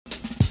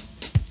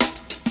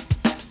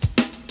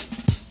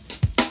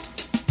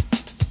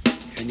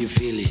Can you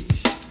feel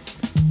it?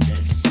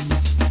 Yes.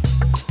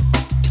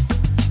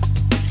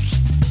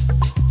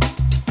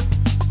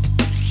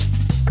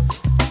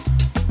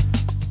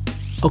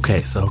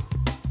 Okay, so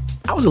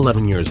I was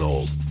 11 years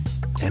old,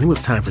 and it was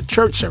time for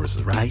church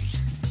services, right?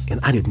 And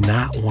I did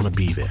not want to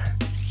be there.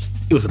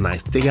 It was a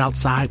nice day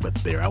outside, but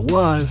there I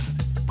was,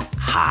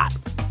 hot,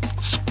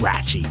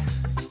 scratchy,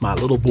 my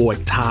little boy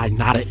tie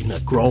knotted in a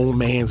grown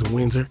man's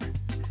Windsor.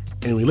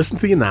 And we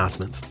listened to the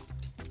announcements,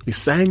 we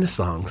sang the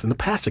songs, and the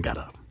pastor got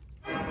up.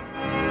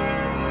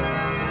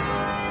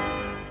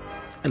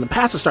 And the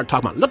pastor started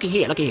talking about, look at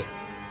here.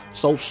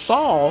 So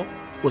Saul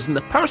was in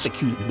the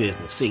persecuting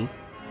business, see?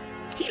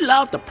 He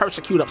loved to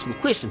persecute up some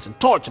Christians and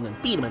torture them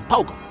and beat them and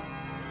poke them.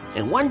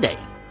 And one day,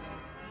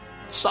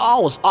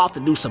 Saul was off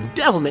to do some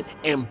devilment,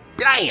 and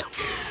blam!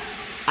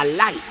 A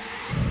light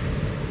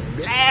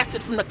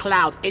blasted from the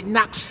clouds. It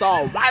knocked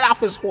Saul right off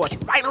his horse,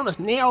 right on his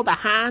narrow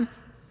behind,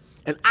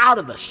 and out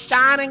of the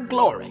shining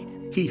glory,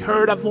 he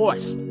heard a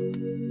voice.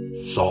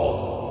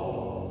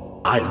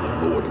 Saul, I am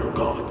the Lord your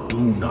God. Do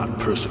not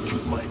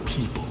persecute my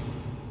people.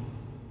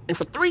 And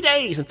for 3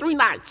 days and 3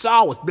 nights,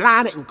 Saul was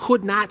blinded and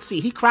could not see.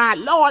 He cried,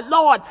 Lord,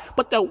 Lord,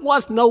 but there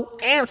was no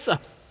answer.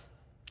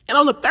 And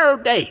on the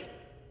third day,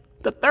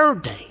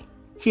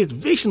 his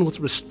vision was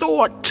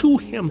restored to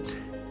him.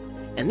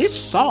 And this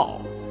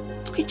Saul,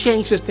 he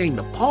changed his name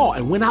to Paul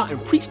and went out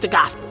and preached the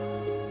gospel.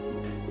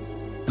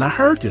 And I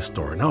heard this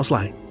story, and I was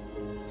like,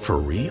 for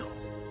real?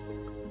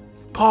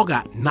 Paul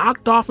got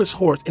knocked off his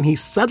horse, and he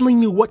suddenly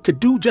knew what to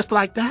do just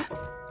like that?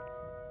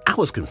 I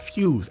was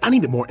confused. I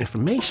needed more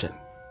information.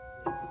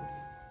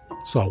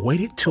 So I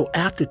waited till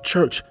after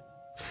church,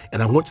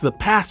 and I went to the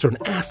pastor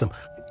and asked him,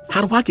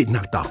 how do I get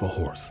knocked off a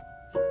horse?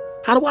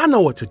 How do I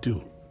know what to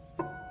do?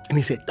 And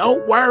he said,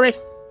 don't worry.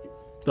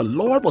 The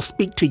Lord will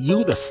speak to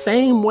you the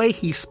same way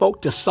he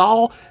spoke to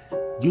Saul.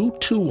 You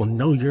too will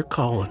know your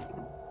calling.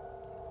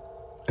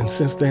 And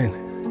since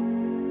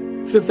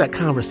that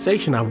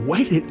conversation, I've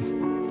waited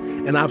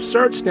and I've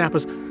searched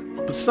snappers,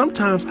 but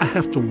sometimes I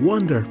have to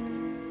wonder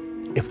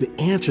if the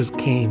answers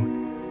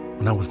came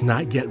when I was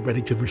not yet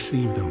ready to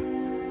receive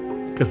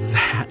them. Because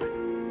that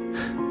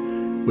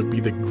would be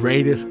the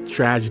greatest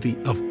tragedy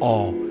of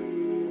all.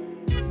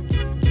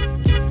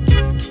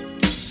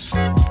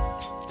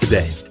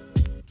 Today,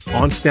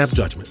 on Snap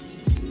Judgment,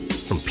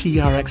 from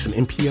PRX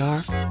and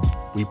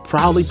NPR, we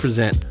proudly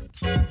present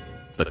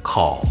The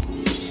Call.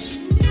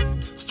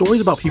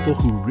 Stories about people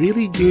who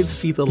really did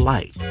see the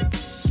light,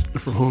 and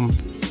for whom,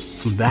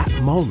 from that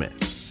moment,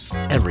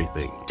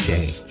 everything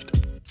changed.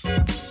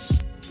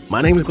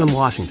 My name is Glenn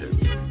Washington.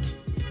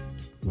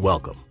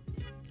 Welcome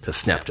to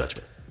Snap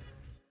Judgment.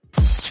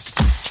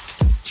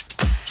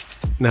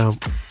 Now,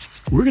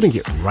 we're going to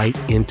get right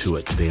into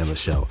it today on the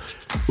show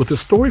with a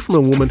story from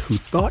a woman who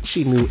thought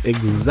she knew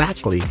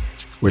exactly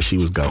where she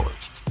was going.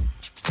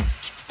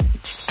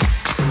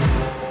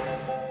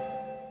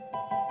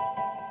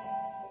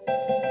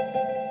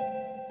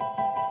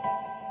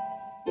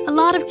 A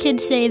lot of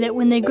kids say that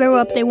when they grow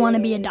up, they want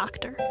to be a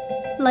doctor,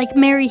 like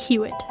Mary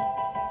Hewitt.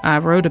 I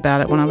wrote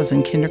about it when I was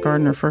in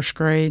kindergarten or first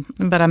grade,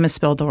 but I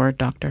misspelled the word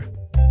doctor.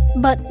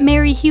 But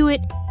Mary Hewitt,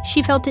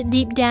 she felt it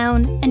deep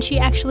down, and she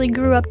actually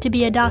grew up to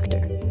be a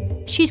doctor.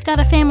 She's got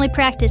a family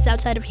practice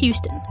outside of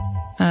Houston.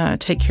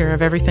 Take care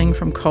of everything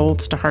from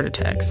colds to heart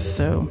attacks,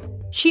 so...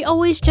 She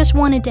always just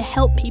wanted to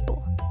help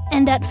people,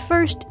 and at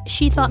first,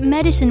 she thought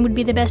medicine would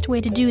be the best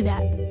way to do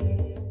that.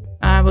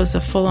 I was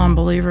a full-on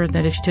believer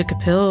that if you took a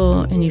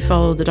pill and you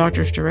followed the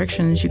doctor's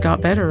directions, you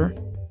got better.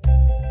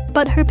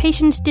 But her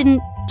patients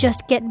didn't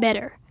just get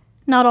better,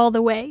 not all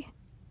the way.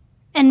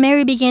 And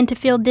Mary began to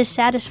feel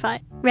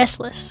dissatisfied,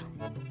 restless.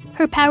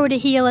 Her power to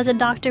heal as a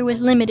doctor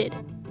was limited,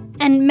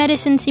 and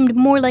medicine seemed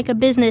more like a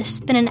business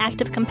than an act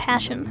of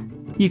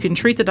compassion. You can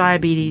treat the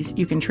diabetes,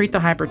 you can treat the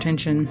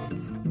hypertension,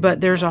 but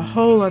there's a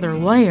whole other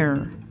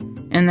layer,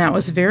 and that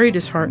was very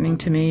disheartening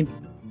to me.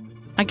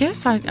 I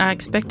guess I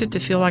expected to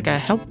feel like I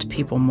helped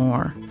people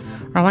more,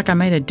 or like I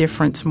made a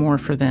difference more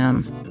for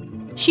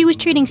them. She was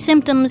treating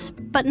symptoms,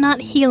 but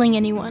not healing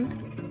anyone.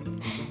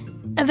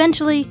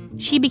 Eventually,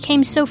 she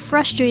became so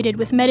frustrated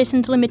with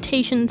medicine's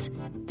limitations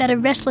that a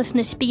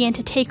restlessness began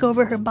to take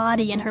over her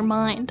body and her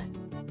mind.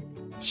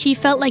 She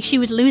felt like she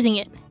was losing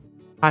it.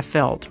 I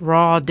felt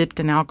raw, dipped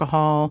in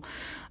alcohol.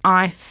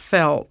 I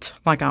felt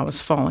like I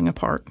was falling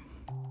apart.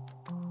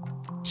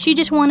 She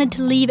just wanted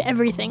to leave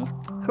everything.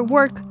 Her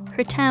work,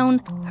 her town,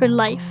 her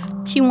life.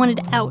 She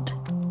wanted out.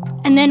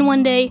 And then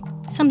one day,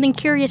 something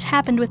curious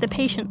happened with a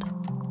patient.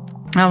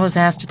 I was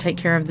asked to take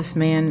care of this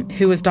man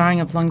who was dying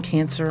of lung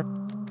cancer.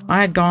 I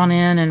had gone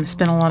in and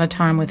spent a lot of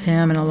time with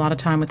him and a lot of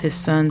time with his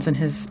sons and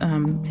his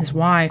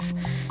wife,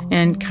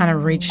 and kind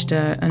of reached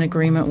an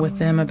agreement with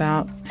them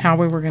about how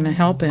we were going to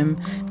help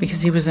him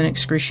because he was in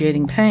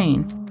excruciating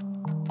pain.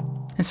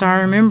 And so I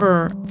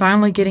remember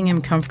finally getting him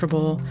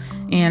comfortable,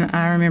 and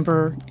I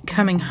remember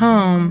coming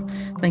home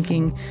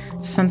thinking,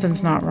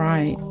 something's not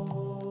right.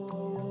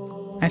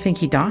 I think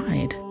he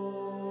died.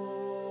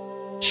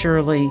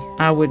 Surely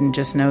I wouldn't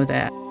just know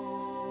that.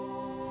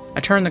 I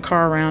turned the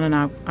car around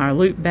and I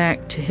looped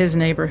back to his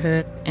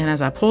neighborhood. And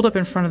as I pulled up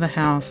in front of the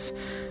house,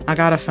 I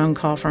got a phone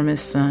call from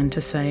his son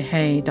to say,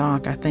 "Hey,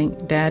 Doc, I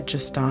think Dad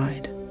just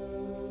died."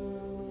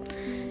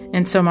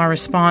 And so my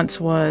response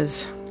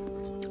was,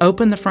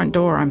 "Open the front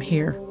door, I'm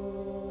here."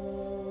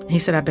 He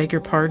said, "I beg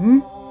your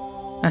pardon?"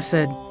 I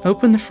said,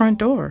 "Open the front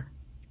door,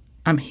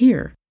 I'm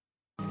here."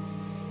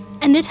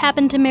 And this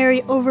happened to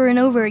Mary over and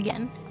over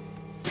again.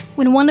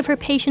 When one of her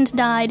patients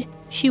died,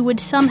 she would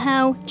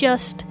somehow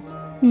just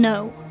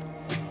know.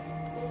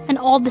 And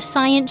all the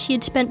science she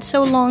had spent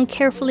so long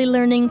carefully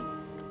learning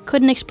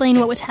couldn't explain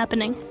what was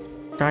happening.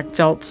 I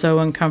felt so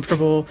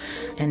uncomfortable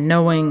and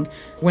knowing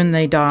when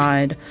they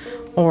died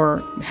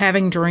or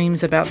having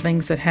dreams about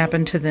things that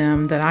happened to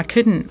them that I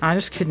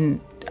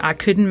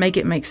couldn't make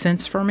it make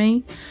sense for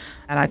me.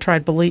 And I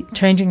tried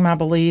changing my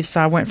beliefs.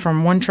 I went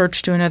from one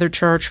church to another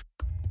church.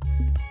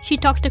 She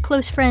talked to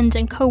close friends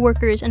and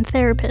coworkers and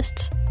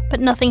therapists, but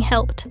nothing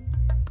helped.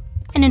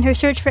 And in her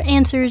search for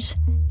answers,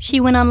 she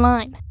went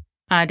online.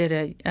 I did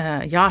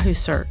a Yahoo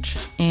search,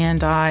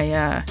 and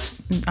I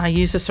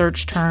used a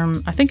search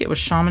term, I think it was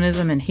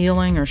shamanism and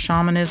healing or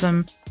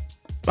shamanism.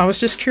 I was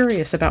just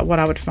curious about what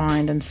I would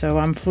find, and so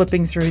I'm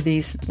flipping through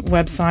these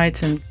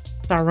websites, and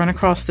I run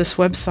across this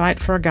website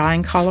for a guy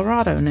in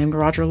Colorado named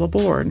Roger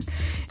Laborde.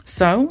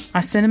 So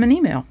I sent him an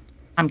email.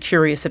 "I'm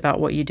curious about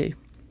what you do.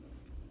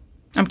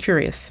 I'm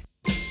curious."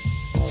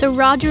 So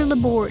Roger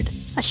Laborde,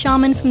 a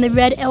shaman from the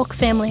Red Elk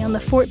family on the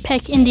Fort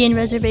Peck Indian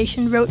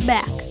Reservation, wrote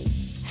back.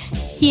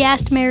 He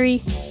asked Mary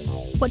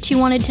what she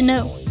wanted to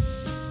know.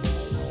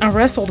 I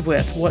wrestled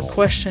with, what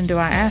question do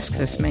I ask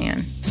this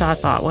man? So I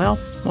thought, well,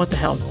 what the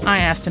hell? I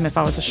asked him if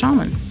I was a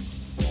shaman.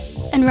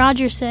 And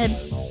Roger said,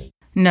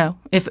 "No.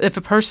 If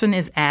a person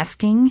is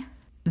asking,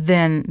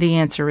 then the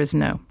answer is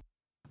no."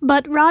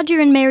 But Roger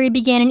and Mary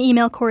began an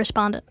email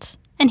correspondence,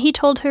 and he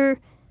told her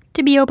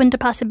to be open to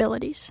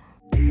possibilities.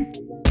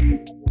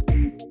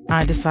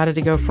 I decided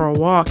to go for a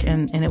walk,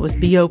 and it was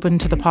be open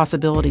to the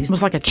possibilities. It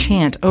was like a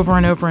chant over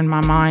and over in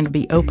my mind,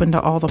 be open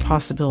to all the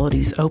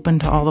possibilities, open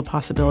to all the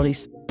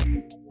possibilities.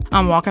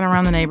 I'm walking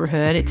around the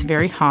neighborhood. It's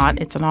very hot.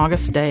 It's an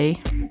August day.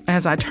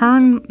 As I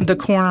turn the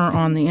corner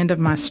on the end of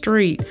my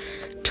street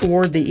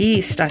toward the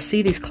east, I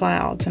see these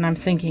clouds, and I'm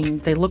thinking,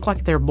 they look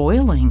like they're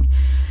boiling.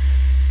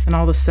 And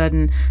all of a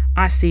sudden,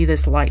 I see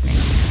this lightning.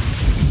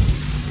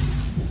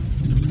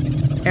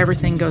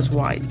 Everything goes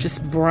white,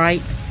 just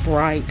bright,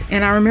 bright.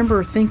 And I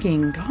remember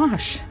thinking,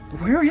 gosh,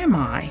 where am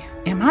I?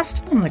 Am I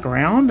still on the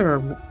ground, or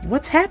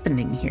what's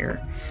happening here?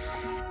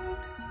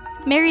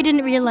 Mary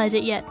didn't realize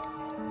it yet,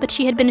 but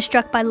she had been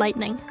struck by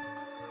lightning.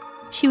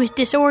 She was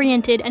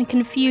disoriented and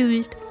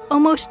confused,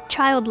 almost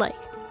childlike,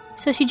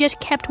 so she just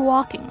kept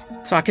walking.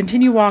 So I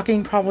continue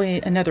walking probably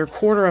another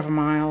quarter of a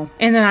mile,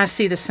 and then I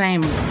see the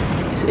same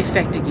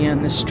effect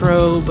again, the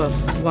strobe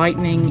of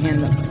lightning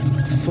and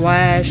the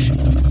flash.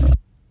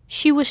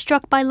 She was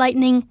struck by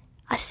lightning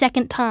a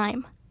second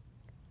time.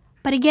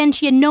 But again,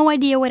 she had no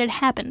idea what had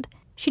happened.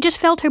 She just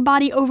felt her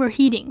body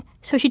overheating,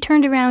 so she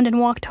turned around and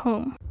walked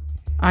home.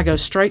 I go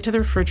straight to the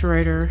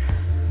refrigerator,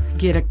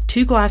 get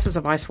 2 glasses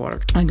of ice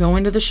water. I go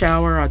into the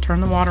shower, I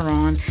turn the water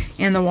on,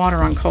 and the water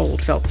on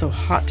cold felt so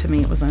hot to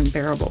me it was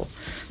unbearable.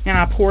 And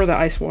I pour the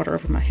ice water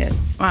over my head.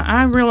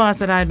 I realized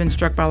that I had been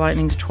struck by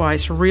lightnings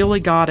twice, really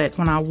got it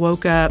when I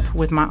woke up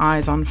with my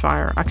eyes on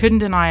fire. I couldn't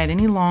deny it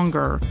any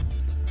longer.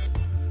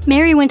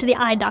 Mary went to the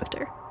eye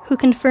doctor, who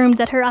confirmed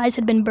that her eyes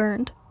had been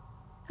burned.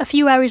 A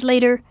few hours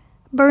later,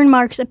 burn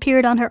marks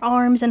appeared on her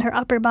arms and her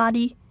upper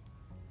body.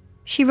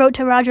 She wrote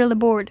to Roger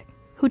Laborde,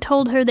 who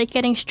told her that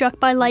getting struck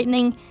by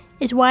lightning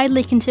is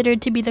widely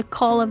considered to be the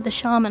call of the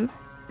shaman.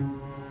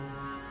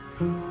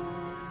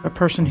 A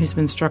person who's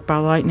been struck by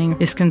lightning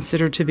is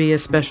considered to be a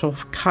special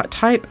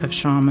type of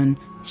shaman.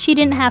 She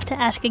didn't have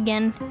to ask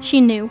again. She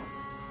knew.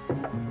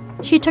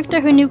 She took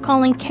to her new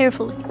calling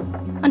carefully,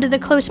 under the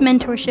close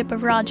mentorship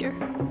of Roger.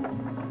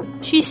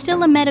 She's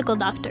still a medical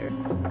doctor,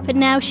 but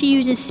now she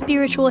uses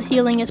spiritual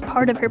healing as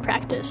part of her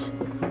practice.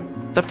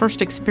 The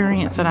first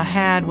experience that I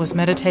had was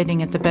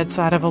meditating at the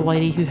bedside of a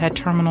lady who had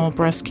terminal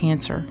breast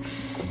cancer.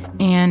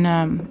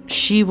 And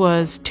she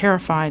was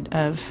terrified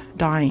of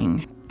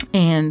dying.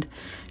 And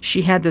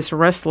she had this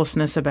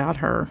restlessness about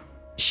her.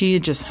 She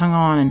had just hung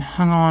on and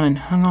hung on and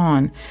hung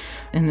on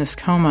in this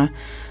coma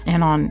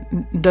and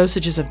on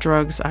dosages of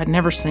drugs I'd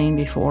never seen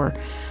before.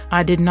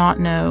 I did not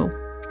know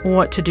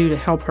what to do to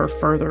help her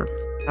further.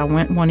 I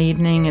went one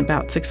evening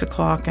about 6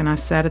 o'clock and I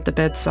sat at the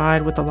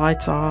bedside with the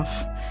lights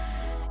off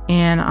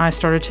and I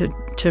started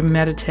to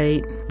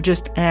meditate,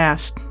 just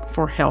asked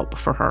for help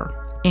for her.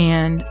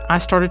 And I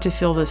started to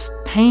feel this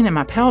pain in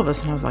my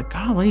pelvis and I was like,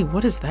 golly,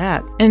 what is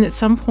that? And at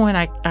some point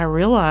I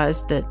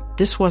realized that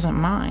this wasn't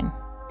mine,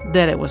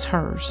 that it was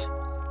hers.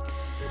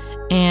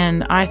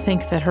 And I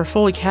think that her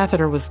Foley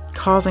catheter was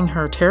causing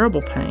her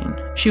terrible pain.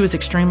 She was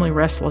extremely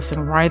restless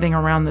and writhing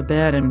around the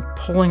bed and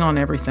pulling on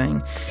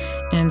everything.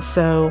 And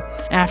so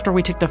after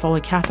we took the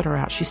Foley catheter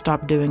out, she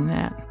stopped doing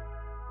that.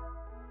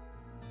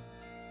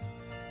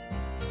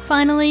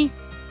 Finally,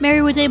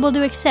 Mary was able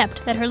to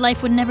accept that her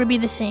life would never be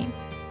the same.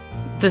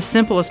 The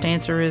simplest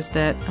answer is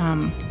that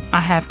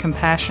I have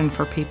compassion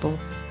for people.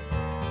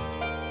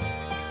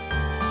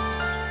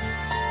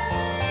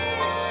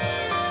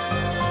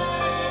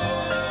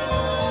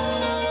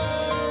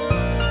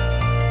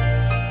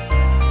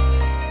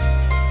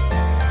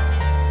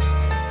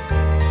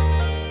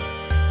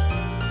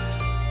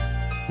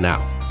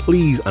 Now,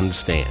 please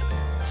understand,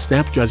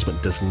 Snap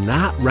Judgment does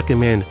not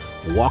recommend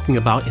walking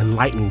about in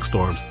lightning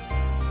storms.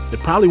 It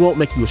probably won't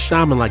make you a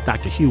shaman like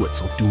Dr. Hewitt,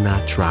 so do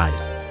not try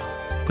it.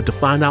 But to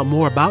find out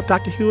more about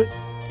Dr. Hewitt,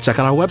 check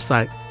out our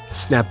website,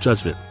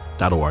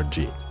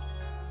 snapjudgment.org.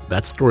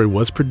 That story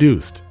was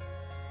produced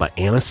by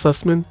Anna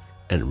Sussman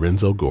and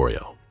Renzo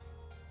Gorio.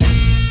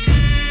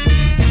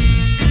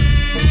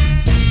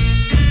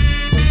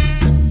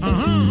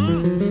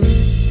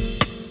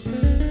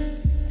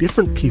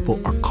 Different people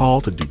are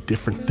called to do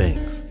different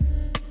things.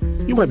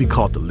 You might be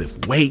called to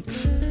lift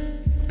weights,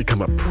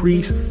 become a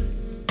priest,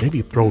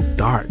 maybe throw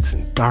darts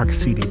in dark,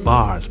 seedy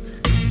bars.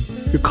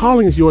 Your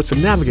calling is yours to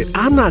navigate.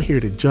 I'm not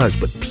here to judge,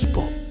 but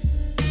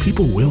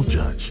people will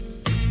judge.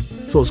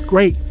 So it's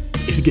great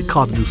if you get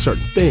called to do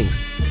certain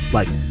things,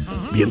 like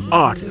be an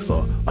artist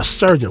or a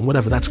surgeon,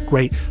 whatever, that's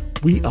great.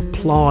 We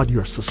applaud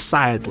your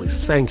societally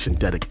sanctioned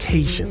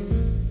dedication.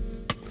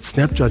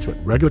 Snap Judgment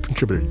regular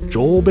contributor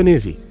Joel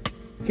Benizzi,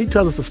 he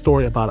tells us a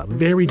story about a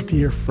very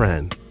dear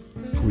friend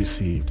who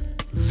received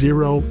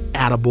 0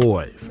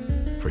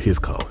 attaboys for his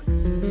calling.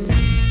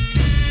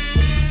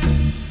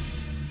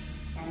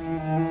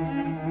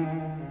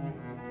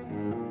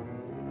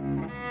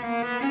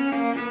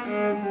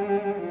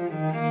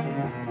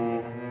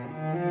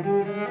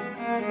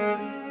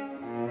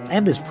 I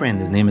have this friend,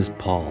 his name is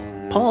Paul.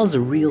 Paul is a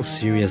real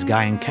serious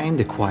guy and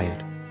kind of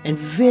quiet and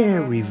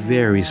very,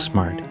 very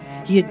smart.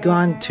 He had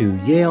gone to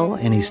Yale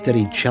and he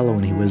studied cello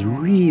and he was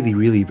really,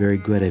 really very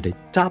good at it,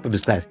 top of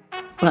his class.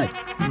 But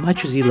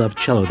much as he loved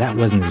cello, that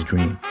wasn't his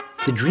dream.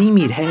 The dream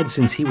he'd had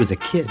since he was a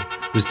kid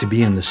was to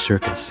be in the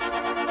circus.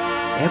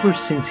 Ever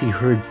since he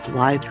heard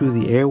Fly Through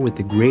the Air with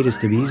the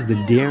Greatest of Ease,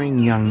 the daring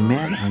young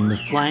man on the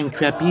flying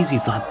trapeze, he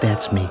thought,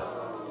 that's me.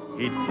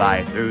 He'd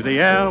fly through the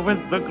air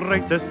with the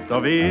greatest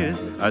of ease,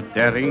 a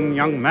daring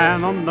young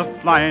man on the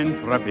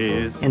flying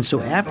trapeze. And so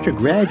after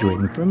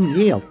graduating from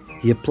Yale,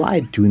 he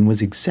applied to and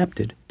was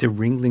accepted to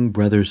Ringling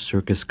Brothers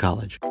Circus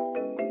College.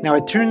 Now,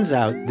 it turns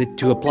out that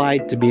to apply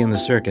to be in the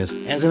circus,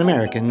 as an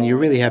American, you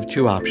really have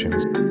two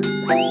options.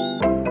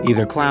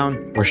 Either clown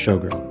or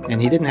showgirl.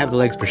 And he didn't have the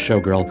legs for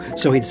showgirl,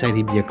 so he decided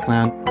he'd be a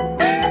clown.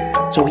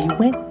 So he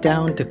went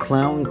down to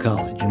Clown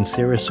College in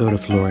Sarasota,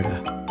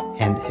 Florida.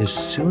 And as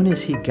soon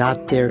as he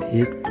got there,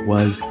 it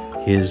was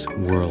his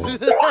world.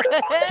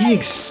 He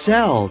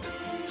excelled.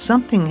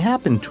 Something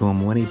happened to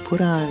him when he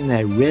put on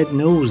that red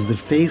nose, the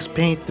face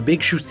paint, the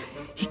big shoes.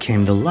 He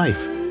came to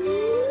life.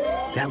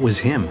 That was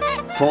him,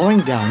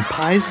 falling down,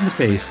 pies in the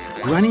face,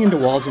 running into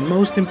walls, and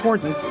most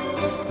important,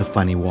 the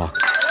funny walk.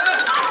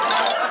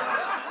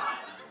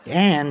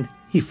 And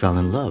he fell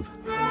in love.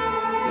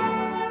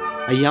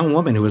 A young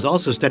woman who was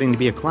also studying to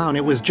be a clown.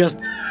 It was just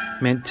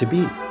meant to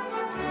be.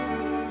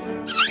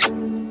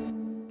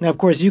 Now, of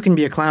course, you can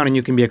be a clown and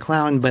you can be a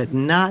clown, but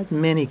not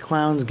many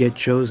clowns get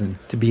chosen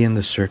to be in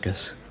the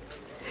circus.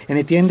 And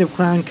at the end of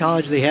Clown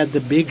College, they had the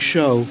big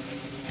show,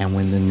 and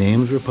when the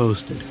names were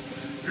posted,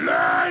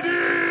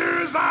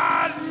 Ladies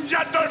and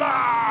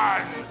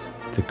gentlemen!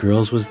 The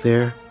girls was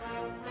there,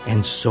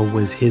 and so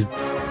was his.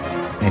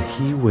 And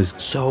he was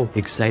so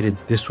excited.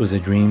 This was a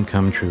dream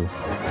come true.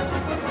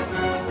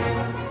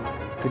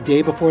 The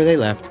day before they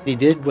left, he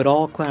did what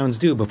all clowns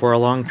do before a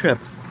long trip,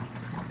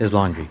 his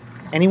laundry.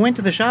 And he went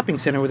to the shopping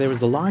center where there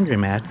was the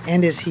laundromat,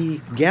 and as he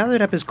gathered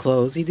up his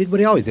clothes, he did what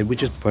he always did,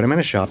 which is put them in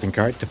a shopping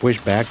cart to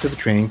push back to the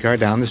train car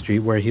down the street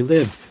where he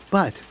lived.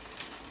 But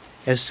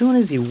as soon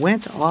as he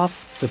went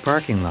off the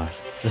parking lot,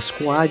 a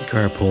squad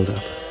car pulled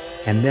up,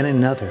 and then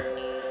another,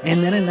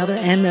 and then another,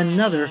 and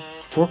another.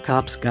 4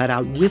 cops got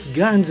out with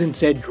guns and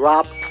said,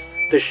 "Drop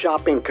the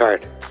shopping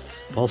cart."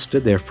 Paul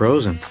stood there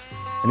frozen,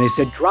 and they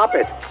said, "Drop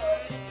it."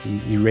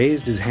 He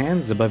raised his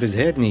hands above his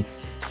head, and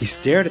he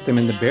stared at them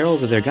in the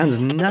barrels of their guns.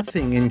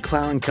 Nothing in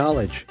Clown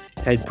College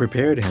had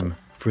prepared him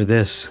for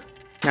this.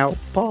 Now,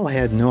 Paul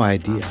had no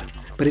idea,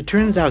 but it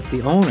turns out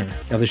the owner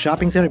of the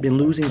shopping center had been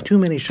losing too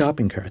many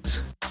shopping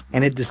carts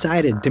and had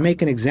decided to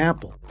make an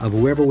example of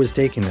whoever was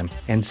taking them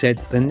and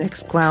said, "The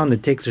next clown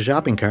that takes a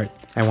shopping cart,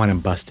 I want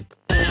him busted."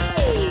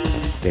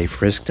 They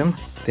frisked him,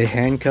 they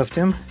handcuffed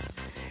him,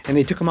 and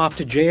they took him off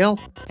to jail.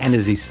 And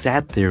as he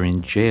sat there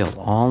in jail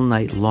all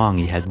night long,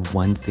 he had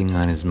one thing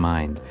on his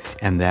mind,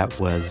 and that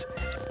was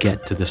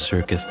get to the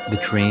circus. The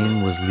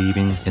train was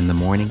leaving in the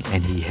morning,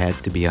 and he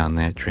had to be on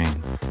that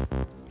train.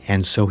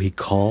 And so he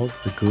called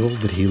the girl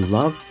that he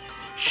loved.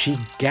 She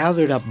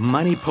gathered up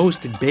money,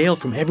 posted bail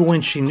from everyone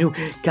she knew,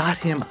 got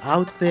him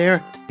out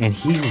there, and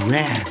he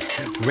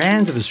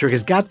ran to the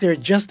circus, got there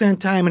just on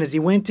time, and as he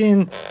went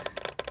in,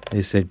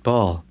 they said,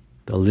 "Paul,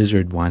 the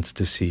lizard wants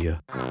to see you."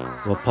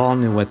 Well, Paul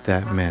knew what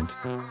that meant.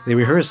 They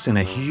rehearsed in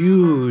a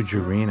huge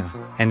arena,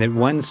 and at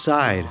one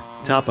side,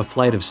 top a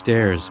flight of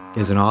stairs,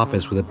 is an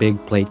office with a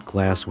big plate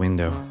glass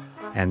window.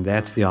 And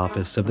that's the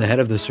office of the head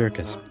of the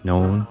circus,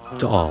 known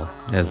to all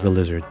as the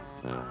Lizard.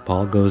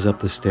 Paul goes up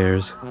the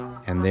stairs,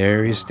 and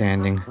there he's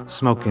standing,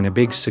 smoking a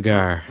big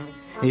cigar.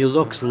 He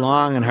looks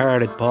long and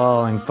hard at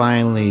Paul and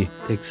finally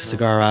takes the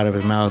cigar out of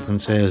his mouth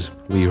and says,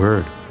 We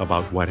heard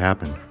about what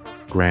happened.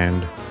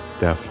 Grand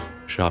Theft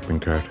Shopping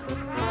Cart.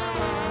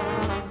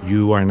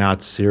 You are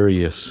not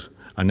serious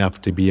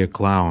enough to be a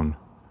clown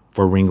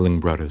for Ringling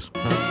Brothers.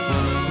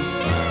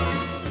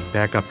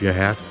 Pack up your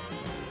hat,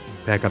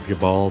 pack up your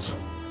balls,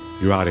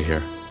 you're out of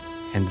here.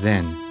 And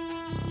then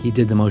he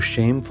did the most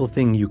shameful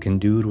thing you can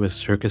do to a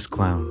circus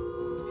clown.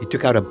 He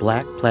took out a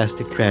black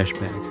plastic trash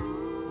bag.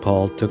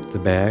 Paul took the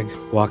bag,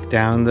 walked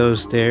down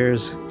those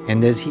stairs,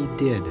 and as he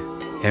did,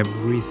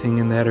 everything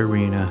in that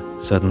arena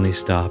suddenly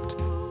stopped.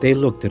 They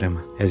looked at him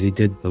as he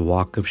did the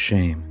walk of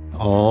shame,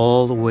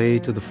 all the way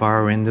to the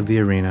far end of the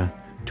arena,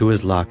 to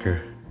his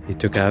locker. He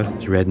took out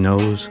his red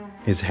nose,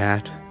 his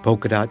hat,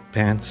 polka dot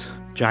pants,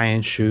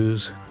 giant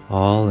shoes,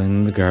 all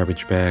in the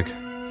garbage bag.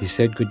 He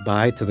said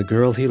goodbye to the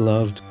girl he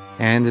loved,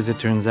 and as it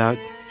turns out,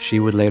 she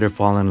would later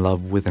fall in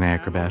love with an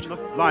acrobat. The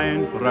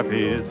flying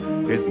trapeze,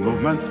 his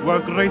movements were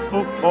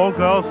graceful, all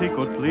girls he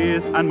could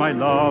please, and my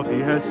love he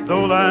has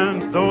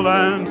stolen,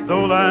 stolen,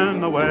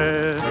 stolen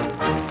away.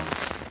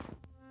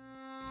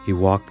 He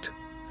walked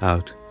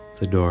out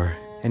the door,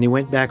 and he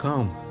went back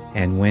home,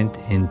 and went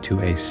into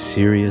a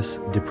serious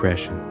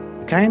depression.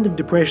 The kind of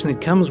depression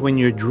that comes when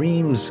your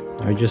dreams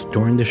are just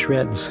torn to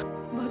shreds.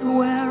 But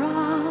where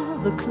are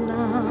the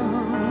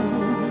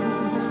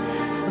clowns?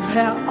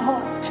 There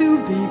ought to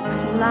be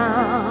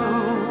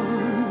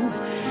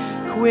clowns.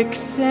 Quick,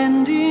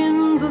 send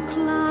in the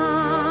clowns.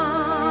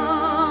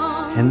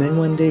 And then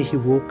one day he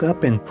woke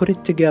up and put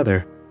it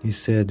together. He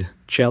said,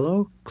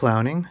 cello,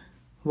 clowning,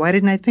 why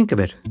didn't I think of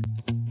it?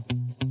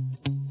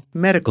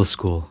 Medical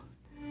school.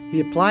 He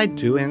applied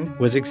to and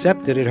was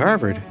accepted at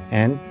Harvard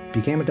and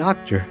became a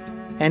doctor.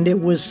 And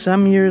it was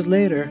some years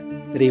later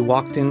that he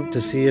walked in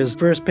to see his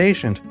first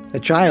patient, a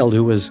child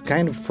who was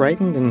kind of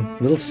frightened and a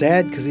little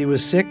sad because he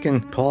was sick,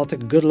 and Paul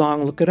took a good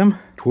long look at him,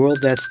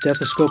 twirled that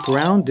stethoscope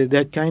around, did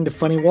that kind of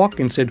funny walk,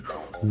 and said,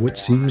 "What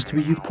seems to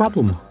be the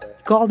problem?"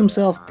 He called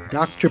himself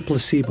Dr.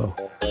 Placebo.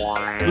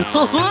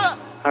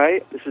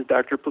 Hi, this is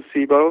Dr.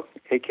 Placebo,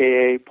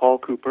 a.k.a. Paul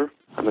Cooper.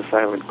 I'm a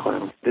silent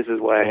clown. This is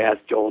why I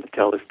asked Joel to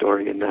tell the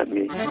story and not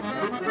me.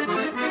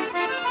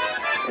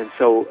 And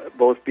so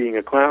both being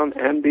a clown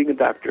and being a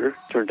doctor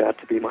turned out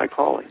to be my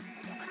calling.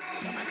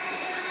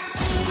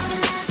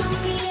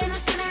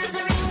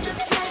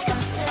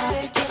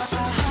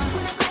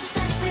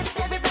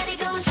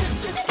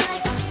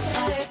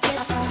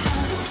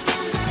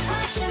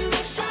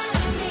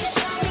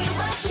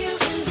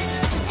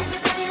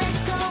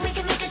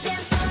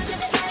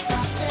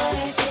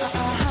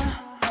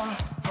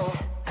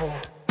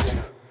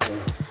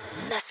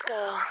 Let's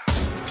go.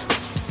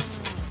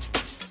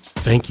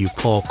 Thank you,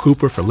 Paul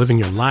Cooper, for living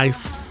your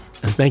life.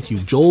 And thank you,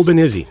 Joel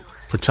Ben-Izzy,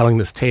 for telling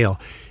this tale.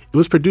 It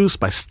was produced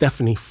by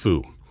Stephanie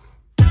Fu.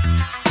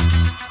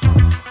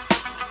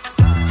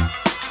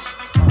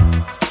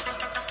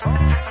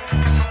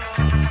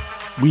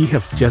 We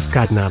have just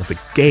gotten out of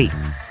the gate.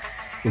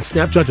 In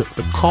Snap Judgment,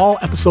 the Call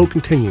episode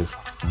continues.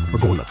 We're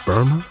going to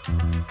Burma.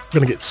 We're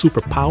going to get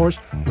superpowers.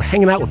 We're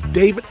hanging out with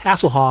David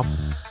Hasselhoff.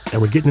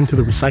 And we're getting into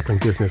the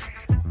recycling business.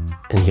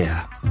 And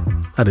yeah,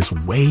 that is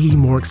way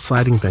more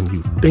exciting than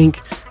you think.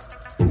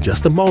 In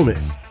just a moment,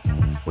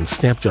 when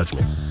Snap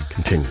Judgment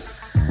continues.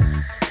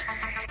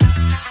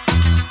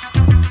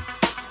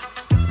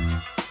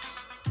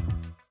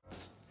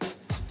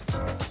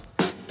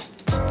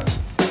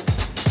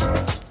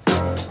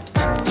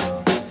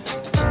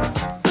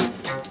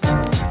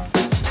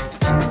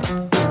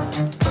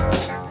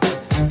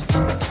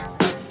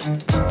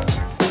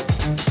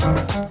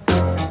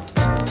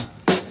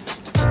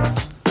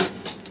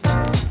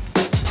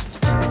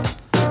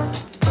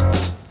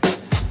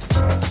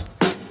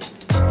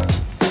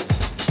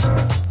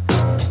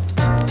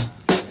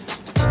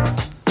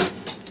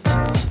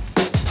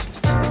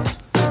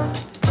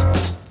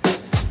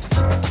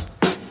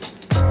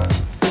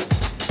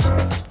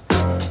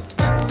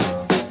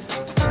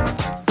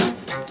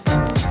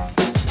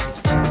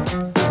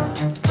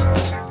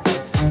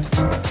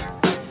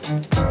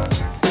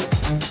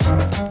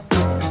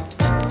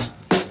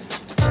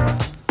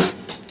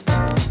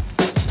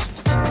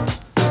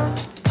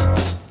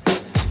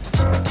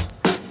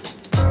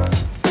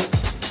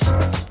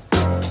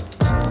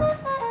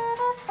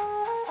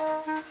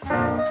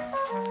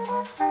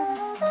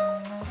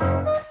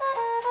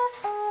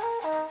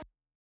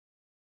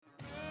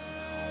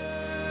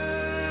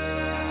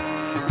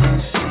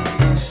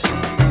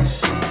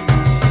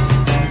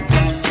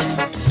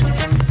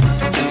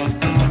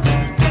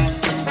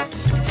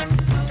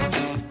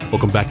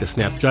 Welcome back to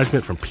Snap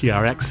Judgment from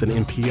PRX and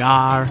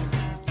NPR.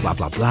 Blah,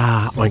 blah,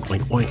 blah. Oink,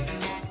 oink,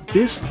 oink.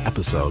 This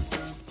episode,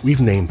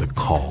 we've named The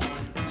Call.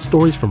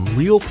 Stories from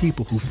real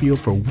people who feel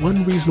for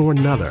one reason or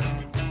another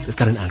they've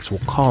got an actual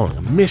calling,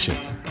 a mission.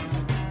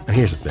 Now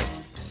here's the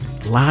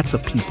thing. Lots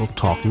of people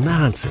talk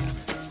nonsense.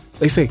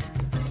 They say,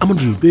 I'm going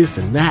to do this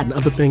and that and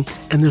other thing,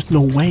 and there's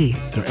no way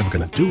they're ever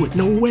going to do it.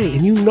 No way.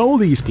 And you know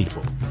these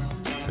people.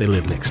 They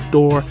live next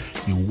door.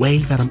 You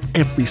wave at them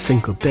every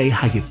single day.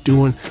 How you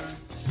doing?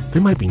 They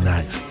might be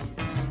nice,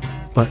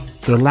 but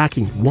they're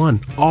lacking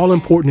one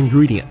all-important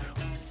ingredient: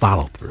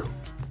 follow through.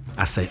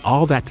 I say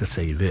all that to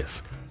say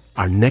this.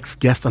 Our next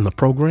guest on the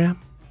program,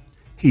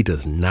 he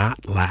does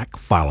not lack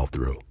follow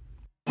through.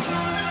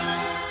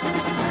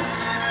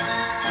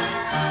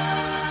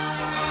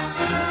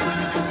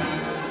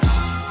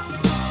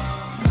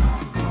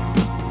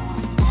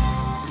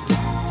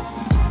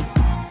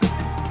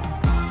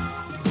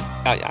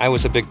 I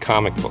was a big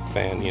comic book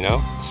fan, you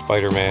know?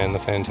 Spider-Man, the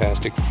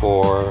Fantastic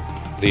Four,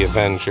 the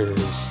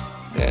Avengers.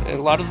 A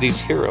lot of these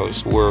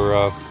heroes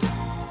were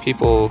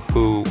people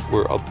who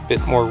were a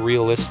bit more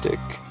realistic.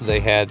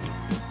 They had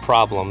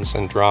problems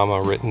and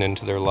drama written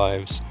into their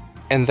lives.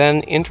 And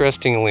then,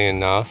 interestingly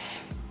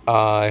enough,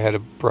 I had a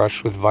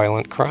brush with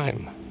violent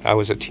crime. I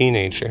was a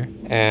teenager,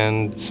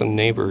 and some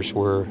neighbors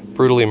were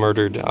brutally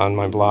murdered on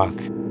my block.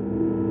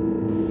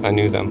 I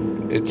knew them.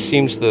 It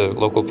seems the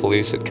local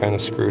police had kind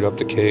of screwed up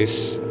the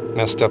case,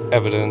 messed up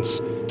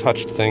evidence,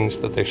 touched things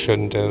that they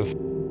shouldn't have.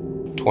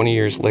 20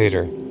 years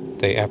later,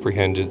 they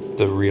apprehended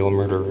the real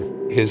murderer.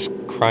 His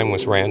crime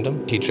was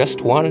random. He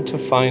just wanted to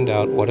find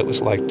out what it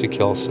was like to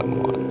kill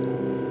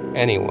someone.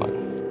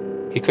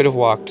 Anyone. He could have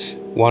walked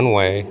one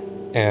way,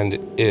 and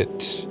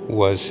it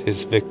was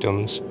his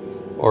victims,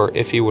 or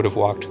if he would have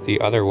walked the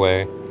other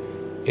way,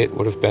 it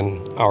would have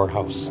been our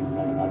house.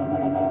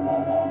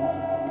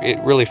 It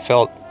really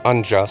felt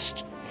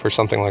unjust for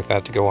something like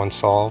that to go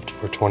unsolved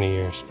for 20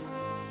 years.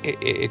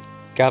 It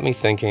got me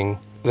thinking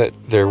that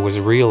there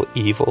was real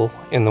evil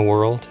in the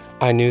world.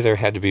 I knew there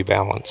had to be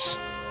balance.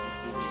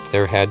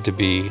 There had to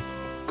be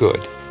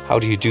good. How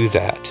do you do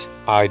that?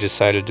 I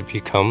decided to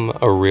become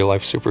a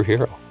real-life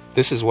superhero.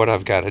 This is what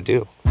I've got to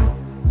do.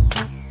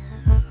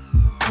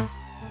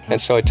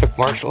 And so I took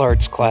martial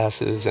arts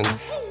classes, and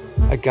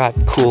I got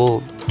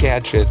cool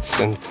gadgets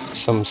and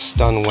some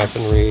stun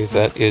weaponry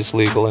that is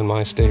legal in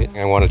my state.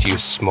 I wanted to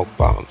use smoke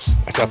bombs.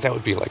 I thought that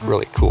would be like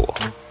really cool.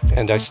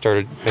 And I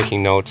started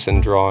making notes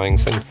and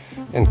drawings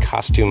and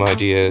costume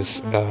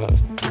ideas.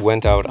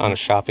 Went out on a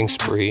shopping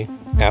spree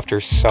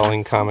after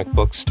selling comic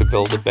books to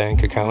build a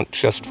bank account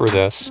just for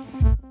this.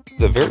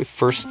 The very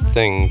first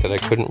thing that I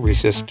couldn't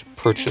resist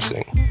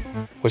purchasing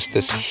was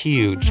this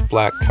huge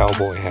black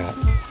cowboy hat,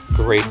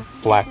 great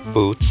black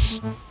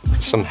boots,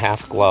 some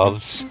half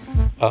gloves,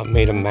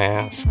 made a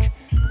mask,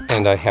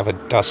 and I have a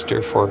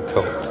duster for a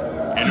coat.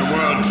 In a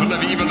world full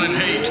of evil and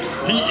hate,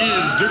 he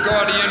is the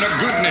guardian of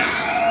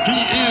goodness.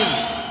 He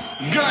is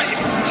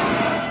Geist.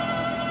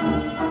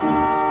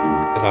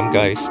 I'm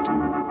Geist.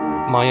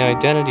 My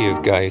identity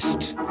of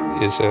Geist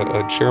is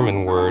a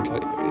German word.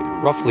 It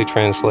roughly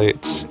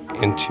translates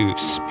into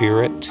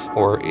spirit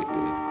or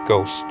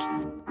ghost.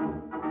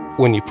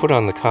 When you put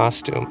on the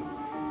costume,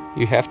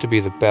 you have to be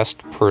the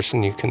best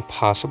person you can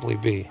possibly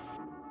be.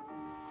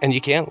 And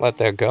you can't let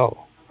that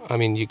go. I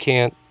mean, you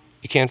can't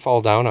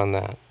fall down on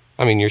that.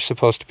 I mean, you're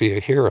supposed to be a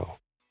hero.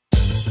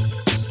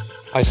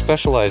 I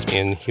specialize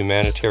in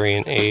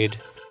humanitarian aid,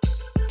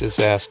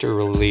 disaster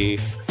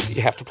relief.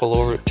 You have to pull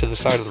over to the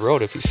side of the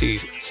road if you see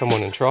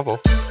someone in trouble.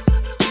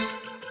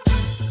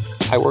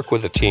 I work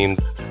with a team.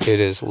 It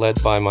is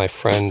led by my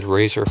friend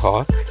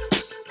Razorhawk.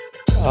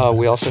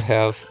 We also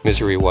have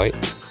Misery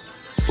White,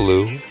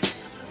 Blue,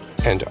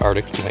 and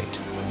Arctic Knight.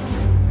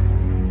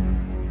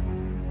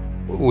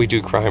 We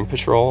do crime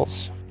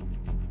patrols.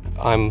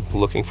 I'm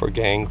looking for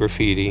gang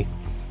graffiti.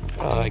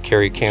 I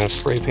carry a can of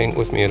spray paint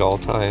with me at all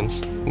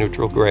times,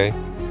 neutral gray.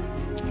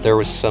 There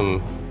was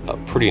some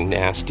pretty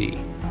nasty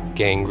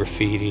gang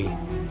graffiti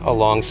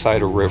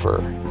alongside a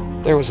river.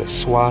 There was a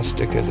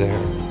swastika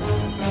there.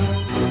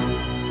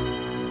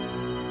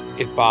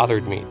 It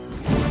bothered me.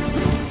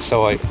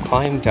 So I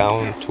climbed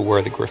down to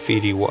where the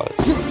graffiti was.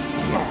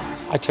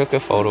 I took a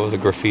photo of the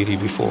graffiti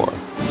before,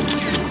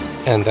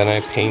 and then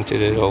I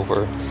painted it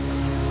over.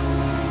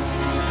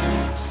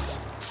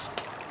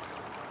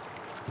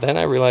 Then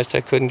I realized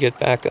I couldn't get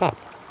back up.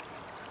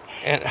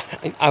 And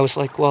I was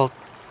like, well,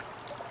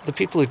 the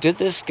people who did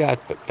this got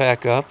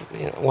back up,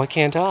 you know, why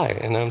can't I?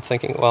 And I'm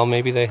thinking, well,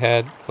 maybe they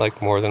had like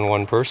more than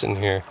one person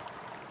here.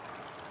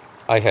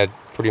 I had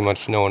pretty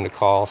much no one to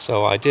call,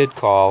 so I did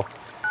call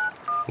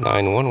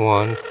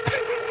 911.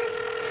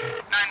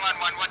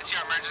 911, what is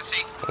your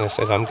emergency? And I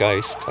said, I'm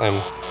Geist.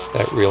 I'm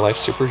that real-life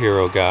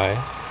superhero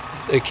guy.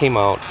 They came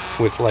out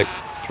with like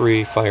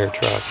 3 fire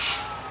trucks,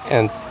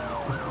 and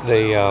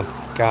they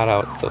got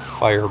out the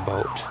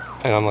fireboat.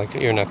 And I'm like,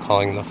 you're not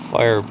calling the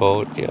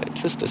fireboat. Yeah,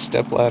 just a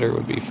stepladder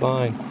would be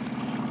fine.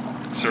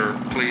 Sir,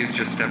 please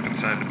just step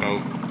inside the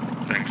boat.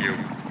 Thank you.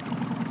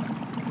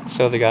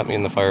 So they got me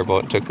in the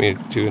fireboat and took me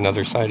to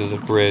another side of the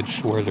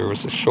bridge where there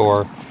was a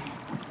shore.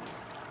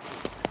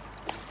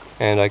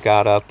 And I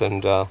got up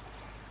and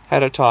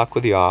had a talk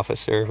with the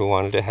officer who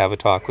wanted to have a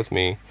talk with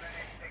me,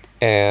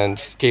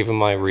 and gave him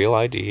my real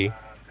ID,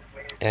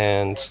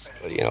 and,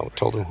 you know,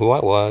 told him who I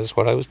was,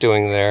 what I was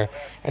doing there,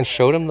 and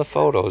showed him the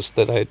photos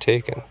that I had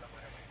taken.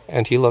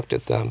 And he looked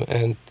at them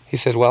and he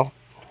said, well,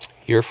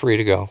 you're free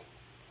to go,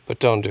 but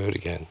don't do it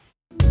again.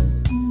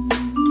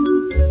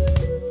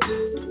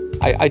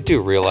 I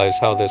do realize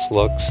how this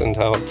looks and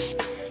how it's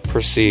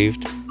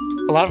perceived.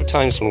 A lot of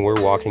times when we're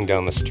walking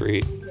down the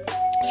street,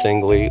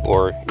 singly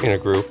or in a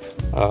group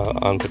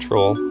on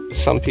patrol,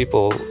 some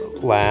people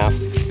laugh.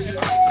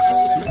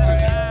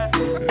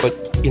 But,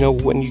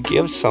 when you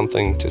give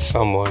something to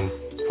someone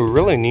who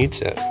really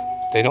needs it,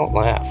 they don't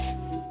laugh.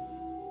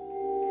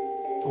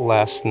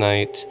 Last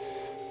night,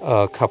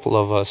 a couple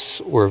of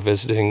us were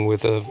visiting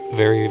with a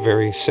very,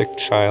 very sick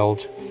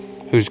child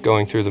who's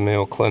going through the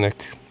Mayo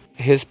Clinic.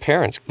 His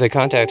parents, they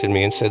contacted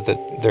me and said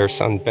that their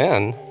son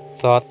Ben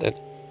thought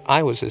that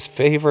I was his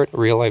favorite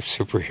real-life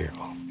superhero.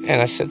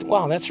 And I said,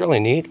 wow, that's really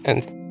neat.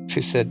 And she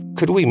said,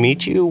 could we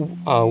meet you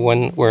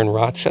when we're in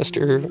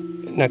Rochester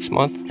next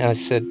month? And I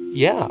said,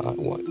 yeah,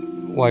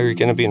 why are you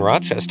going to be in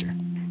Rochester?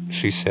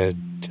 She said,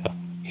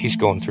 he's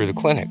going through the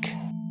clinic.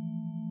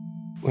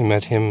 We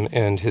met him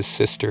and his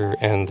sister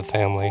and the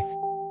family.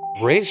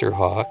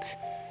 Razorhawk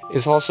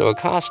is also a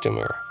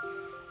costumer,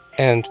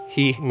 and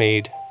he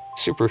made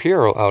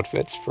superhero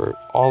outfits for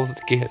all of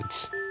the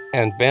kids.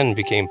 And Ben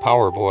became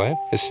Power Boy,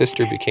 his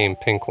sister became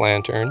Pink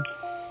Lantern,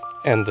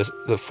 and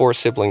the four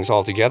siblings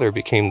all together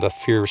became the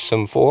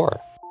Fearsome Four.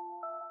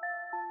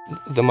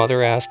 The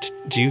mother asked,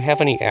 do you have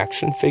any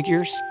action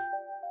figures?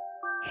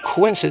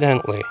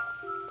 Coincidentally,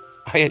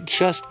 I had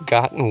just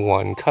gotten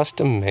one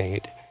custom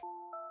made.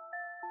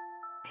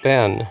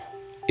 Ben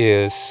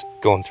is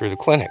going through the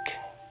clinic.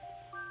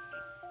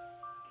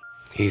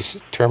 He's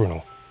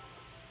terminal.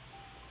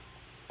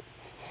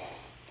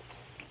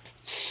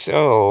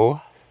 So,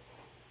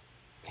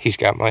 he's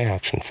got my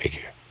action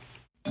figure.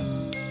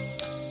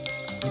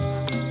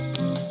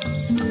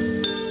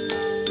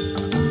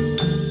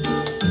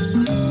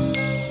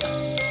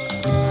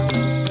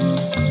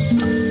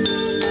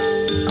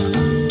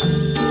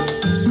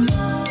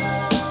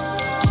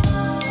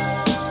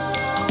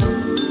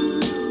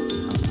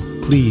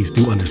 Please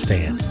do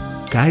understand,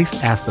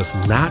 Geist asked us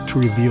not to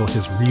reveal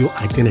his real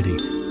identity.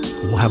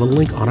 We'll have a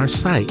link on our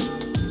site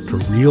to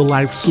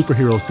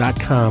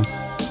reallifesuperheroes.com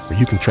where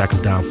you can track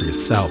him down for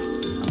yourself.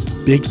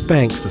 Big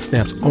thanks to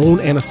Snap's own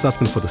Anna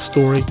Sussman for the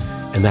story,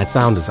 and that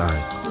sound design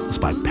was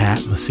by Pat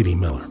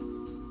Mesiti-Miller.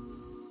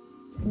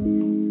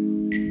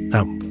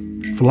 Now,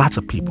 for lots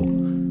of people,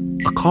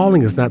 a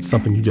calling is not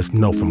something you just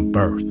know from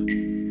birth.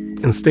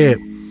 Instead,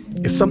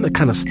 it's something that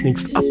kind of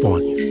sneaks up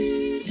on you.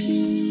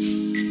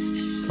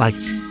 Like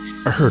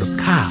a herd of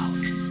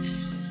cows.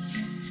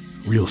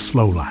 Real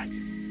slow like.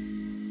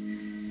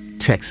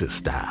 Texas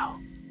style.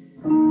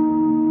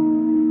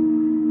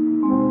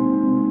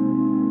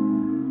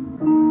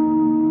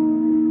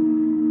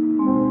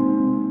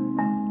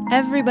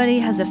 Everybody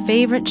has a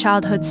favorite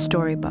childhood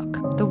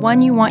storybook, the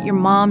one you want your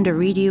mom to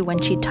read you when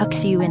she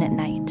tucks you in at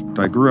night.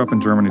 I grew up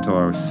in Germany till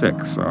I was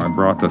 6, so I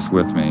brought this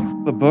with me.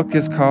 The book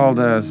is called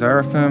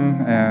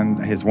Seraphim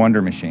and His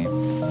Wonder Machine.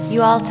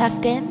 You all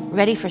tucked in?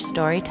 Ready for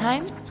story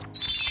time?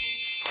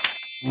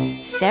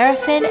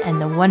 Seraphim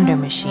and the Wonder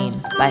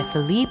Machine by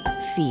Philippe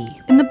Fee.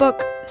 In the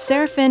book,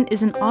 Seraphim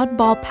is an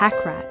oddball pack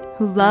rat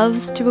who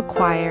loves to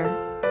acquire,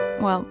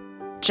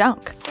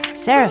 junk.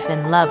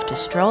 Seraphim loved to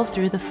stroll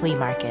through the flea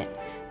market.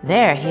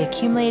 There, he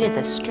accumulated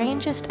the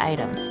strangest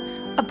items: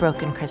 a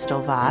broken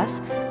crystal vase,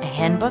 a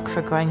handbook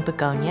for growing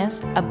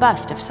begonias, a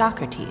bust of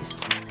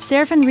Socrates.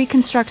 Seraphim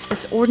reconstructs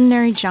this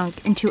ordinary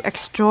junk into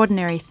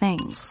extraordinary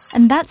things,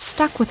 and that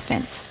stuck with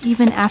Vince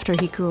even after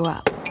he grew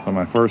up. So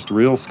my first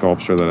real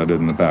sculpture that I did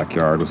in the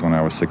backyard was when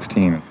I was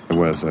 16. It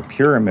was a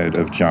pyramid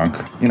of junk.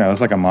 It was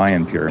like a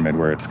Mayan pyramid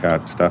where it's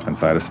got stuff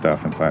inside of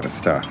stuff inside of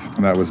stuff.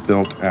 And that was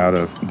built out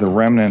of the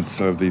remnants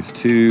of these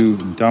two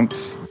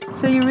dumps.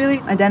 So you really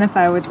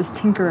identify with this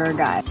tinkerer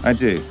guy? I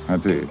do.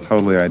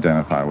 Totally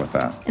identify with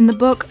that. In the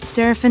book,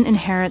 Seraphim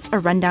inherits a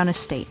rundown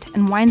estate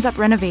and winds up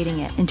renovating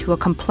it into a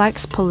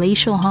complex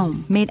palatial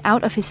home made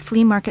out of his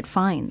flea market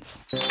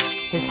finds.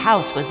 His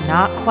house was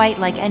not quite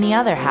like any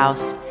other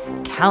house.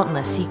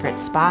 Countless secret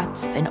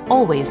spots and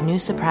always new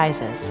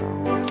surprises.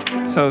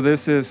 So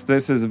this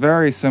is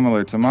very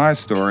similar to my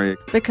story.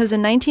 Because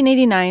in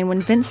 1989,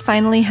 when Vince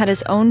finally had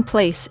his own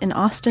place in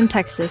Austin,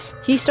 Texas,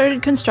 he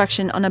started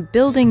construction on a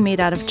building made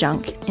out of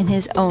junk in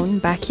his own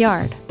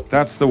backyard.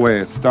 That's the way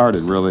it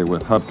started, really,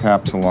 with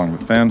hubcaps along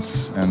the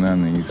fence, and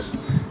then these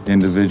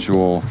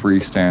individual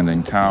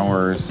freestanding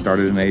towers.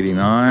 Started in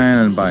 89,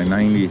 and by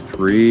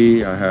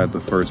 93, I had the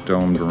first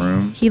domed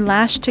room. He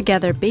lashed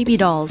together baby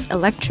dolls,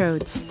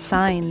 electrodes,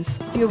 signs.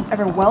 Do you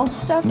ever weld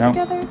stuff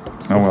together?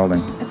 No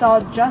welding. It's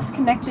all just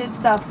connected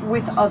stuff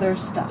with other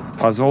stuff.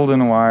 Puzzled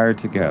and wired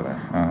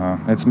together.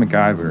 It's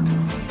MacGyvered.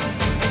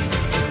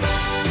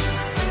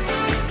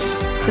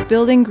 The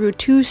building grew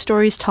 2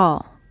 stories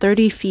tall,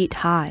 30 feet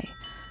high.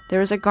 There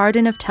was a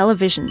garden of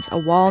televisions, a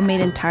wall made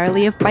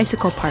entirely of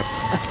bicycle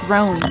parts, a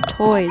throne,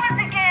 toys,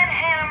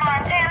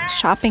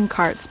 shopping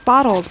carts,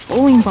 bottles,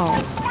 bowling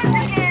balls.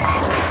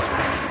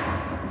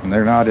 And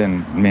They're not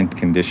in mint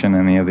condition,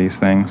 any of these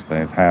things.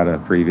 They've had a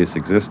previous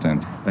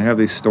existence. They have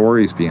these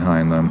stories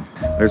behind them.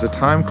 There's a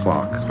time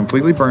clock. It's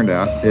completely burned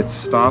out. It's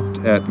stopped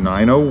at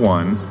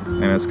 9:01,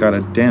 and it's got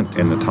a dent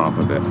in the top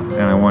of it.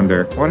 And I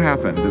wonder, what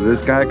happened? Did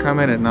this guy come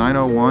in at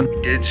 9:01?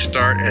 Did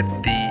start at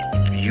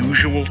the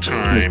usual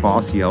time. His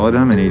boss yell at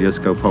him, and he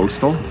just go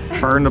postal?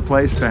 Burn the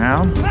place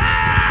down?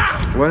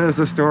 What is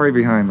the story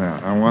behind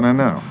that? I want to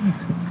know,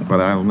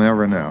 but I'll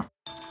never know.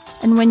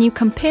 And when you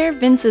compare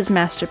Vince's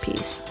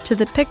masterpiece to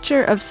the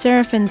picture of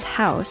Seraphine's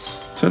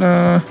house...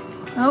 Ta-da!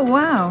 Oh,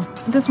 wow.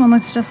 This one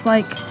looks just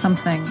like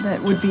something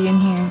that would be in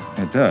here.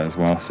 It does.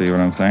 Well, see what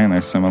I'm saying?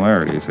 There's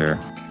similarities here.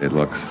 It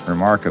looks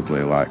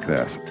remarkably like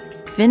this.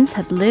 Vince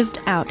had lived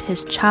out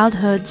his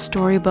childhood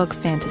storybook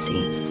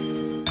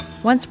fantasy.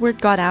 Once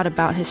word got out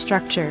about his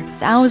structure,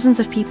 thousands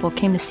of people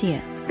came to see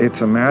it.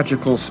 It's a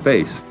magical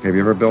space. Have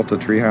you ever built a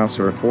treehouse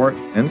or a fort?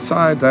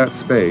 Inside that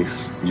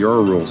space,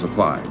 your rules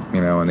apply,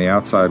 and the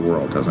outside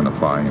world doesn't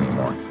apply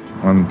anymore.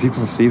 When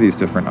people see these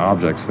different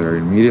objects, they're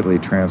immediately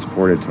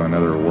transported to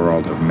another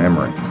world of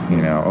memory.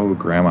 Oh,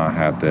 Grandma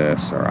had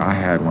this, or I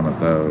had one of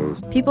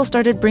those. People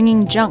started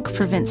bringing junk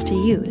for Vince to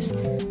use.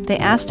 They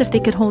asked if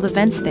they could hold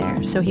events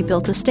there, so he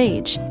built a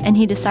stage, and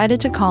he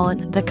decided to call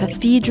it the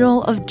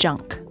Cathedral of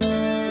Junk.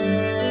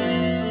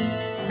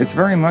 It's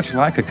very much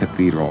like a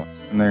cathedral.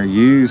 And they're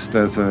used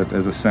as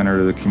a center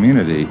to the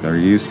community. They're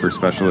used for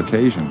special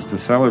occasions to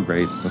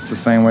celebrate. It's the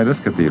same way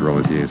this cathedral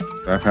is used.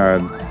 I've had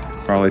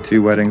probably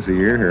 2 weddings a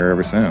year here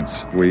ever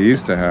since. We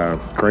used to have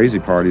crazy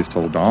parties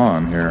till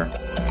dawn here.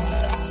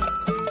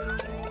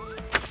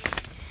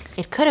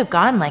 It could have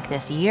gone like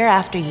this year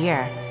after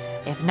year,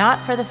 if not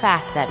for the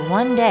fact that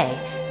one day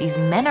these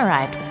men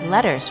arrived with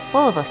letters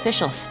full of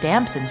official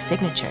stamps and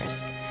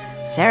signatures.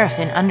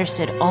 Seraphine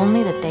understood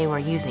only that they were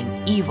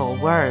using evil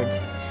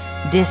words.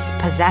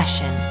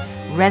 Dispossession,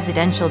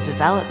 residential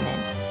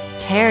development,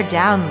 tear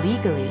down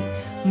legally,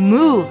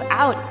 move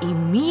out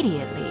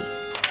immediately.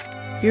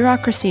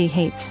 Bureaucracy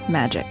hates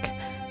magic.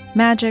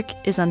 Magic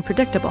is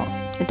unpredictable.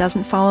 It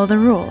doesn't follow the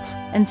rules.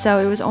 And so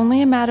it was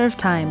only a matter of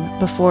time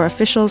before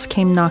officials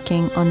came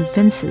knocking on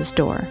Vince's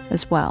door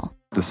as well.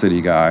 The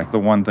city guy, the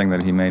one thing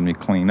that he made me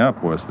clean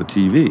up was the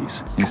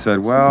TVs. He said,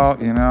 well,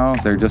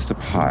 they're just a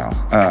pile.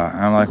 And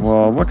I'm like,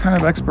 well, what kind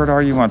of expert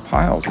are you on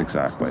piles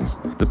exactly?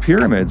 The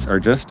pyramids are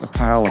just a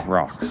pile of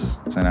rocks.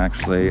 And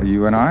actually,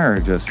 you and I are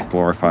just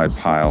glorified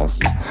piles.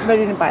 But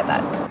he didn't buy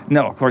that.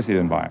 No, of course he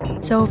didn't buy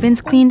it. So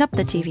Vince cleaned up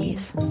the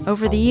TVs.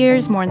 Over the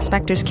years, more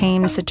inspectors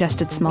came,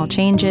 suggested small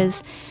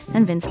changes,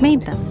 and Vince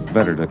made them.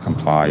 Better to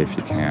comply if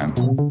you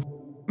can.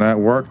 That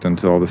worked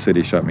until the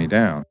city shut me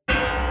down.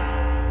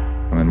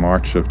 In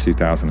March of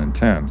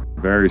 2010,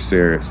 very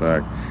serious.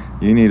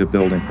 You need a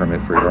building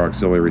permit for your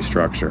auxiliary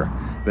structure.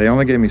 They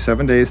only gave me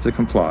 7 days to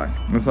comply.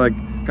 It's like,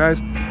 guys,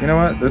 you know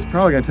what? This is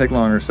probably going to take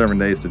longer than 7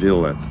 days to deal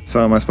with.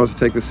 So am I supposed to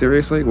take this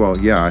seriously? Well,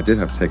 yeah, I did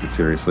have to take it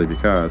seriously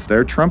because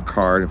their trump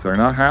card, if they're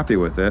not happy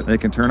with it, they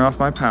can turn off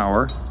my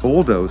power,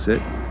 bulldoze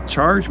it,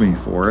 charge me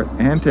for it,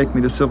 and take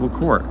me to civil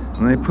court.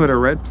 And they put a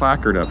red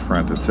placard up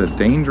front that said,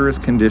 dangerous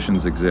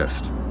conditions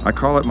exist. I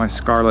call it my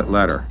scarlet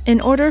letter. In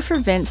order for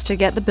Vince to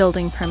get the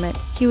building permit,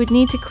 he would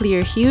need to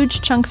clear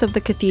huge chunks of the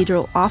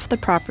cathedral off the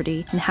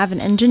property and have an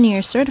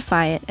engineer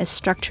certify it as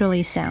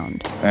structurally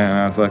sound. And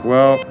I was like,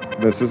 well,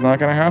 this is not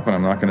going to happen.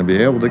 I'm not going to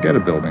be able to get a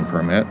building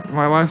permit.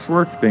 My life's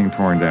work being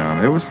torn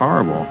down. It was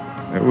horrible.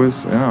 It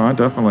was, I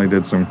definitely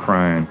did some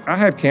crying. I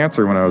had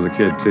cancer when I was a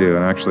kid too,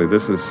 and actually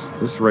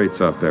this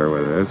rate's up there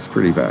with it. It's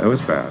pretty bad. It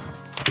was bad.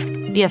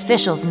 The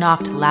officials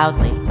knocked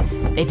loudly.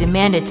 They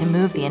demanded to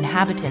move the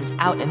inhabitants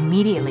out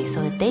immediately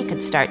so that they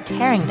could start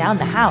tearing down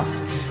the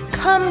house.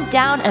 Come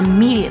down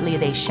immediately,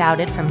 they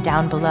shouted from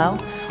down below,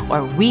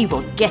 or we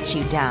will get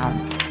you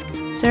down.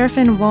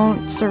 Seraphine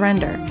won't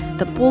surrender.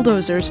 The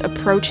bulldozers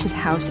approach his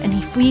house and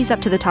he flees up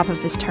to the top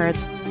of his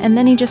turrets, and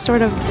then he just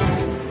sort of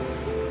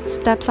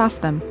steps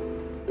off them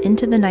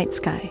into the night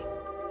sky.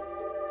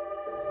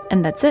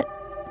 And that's it.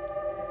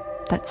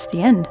 That's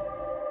the end.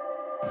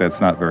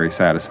 That's not very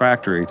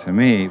satisfactory to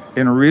me.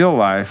 In real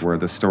life, where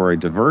the story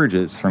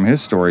diverges from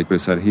his story, who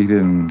said he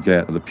didn't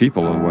get the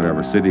people of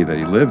whatever city that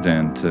he lived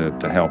in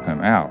to help him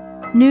out.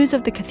 News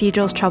of the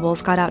cathedral's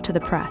troubles got out to the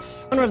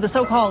press. Owner of the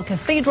so-called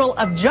Cathedral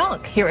of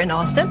Junk here in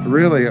Austin.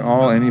 Really,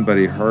 all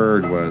anybody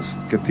heard was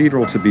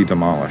cathedral to be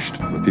demolished.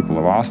 The people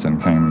of Austin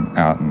came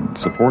out and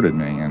supported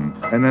me,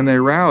 and then they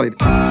rallied.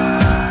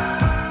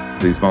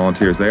 These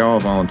volunteers, they all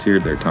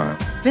volunteered their time.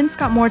 Vince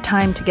got more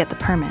time to get the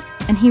permit,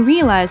 and he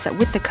realized that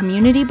with the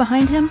community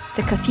behind him,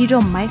 the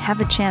cathedral might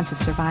have a chance of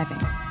surviving.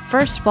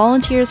 First,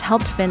 volunteers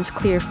helped Vince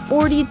clear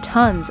 40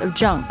 tons of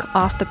junk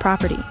off the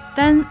property.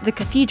 Then, the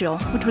cathedral,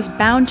 which was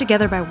bound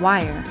together by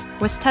wire,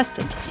 was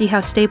tested to see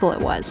how stable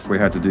it was. We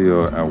had to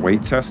do a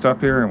weight test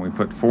up here, and we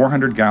put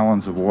 400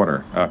 gallons of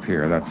water up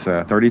here. That's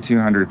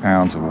 3,200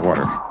 pounds of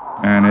water.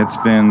 And it's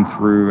been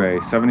through a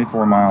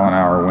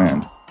 74-mile-an-hour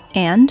wind.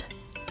 And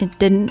it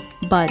didn't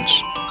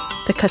budge.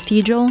 The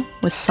cathedral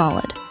was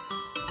solid.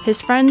 His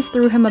friends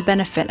threw him a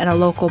benefit at a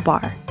local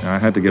bar. I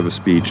had to give a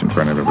speech in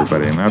front of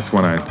everybody, and that's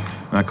when I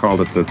I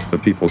called it the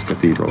People's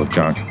Cathedral of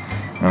Junk,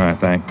 and I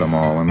thanked them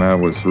all. And that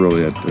was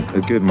really a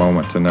good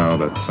moment to know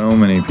that so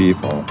many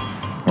people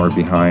were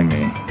behind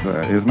me.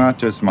 It's not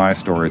just my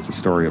story, it's a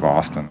story of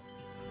Austin.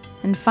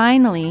 And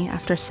finally,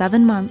 after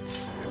 7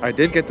 months, I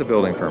did get the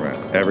building permit.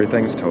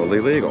 Everything's totally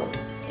legal.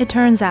 It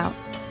turns out,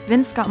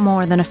 Vince got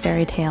more than a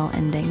fairy tale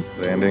ending.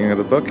 The ending of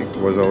the book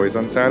was always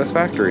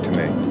unsatisfactory to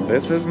me.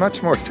 This is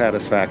much more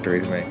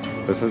satisfactory to me.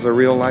 This is a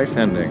real life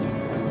ending,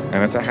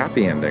 and it's a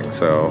happy ending,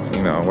 so,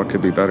 what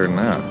could be better than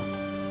that?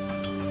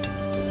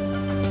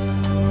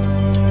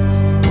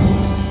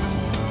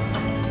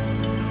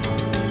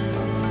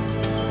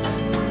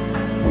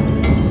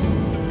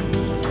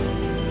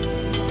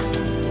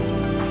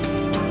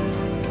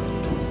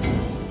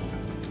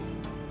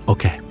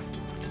 Okay,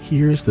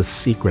 here's the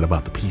secret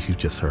about the piece you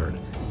just heard.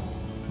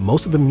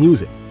 Most of the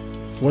music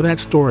for that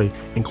story,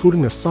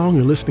 including the song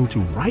you're listening to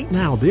right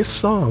now, this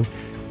song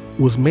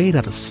was made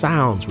out of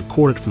sounds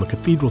recorded from the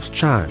cathedral's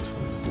chimes,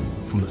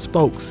 from the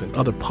spokes and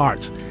other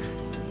parts.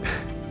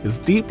 It's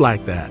deep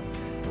like that.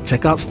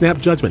 Check out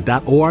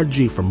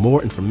snapjudgment.org for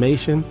more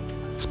information.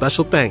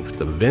 Special thanks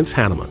to Vince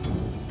Hanneman.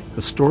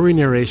 The story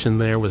narration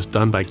there was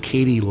done by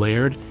Katie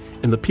Laird,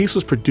 and the piece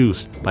was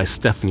produced by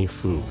Stephanie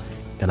Fu.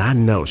 And I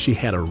know she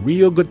had a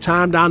real good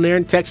time down there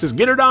in Texas.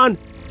 Get her done!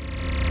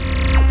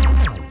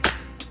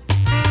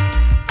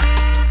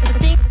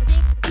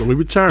 When we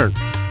return,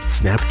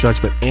 Snap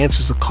Judgment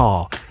answers the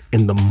call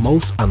in the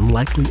most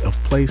unlikely of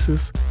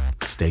places.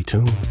 Stay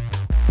tuned.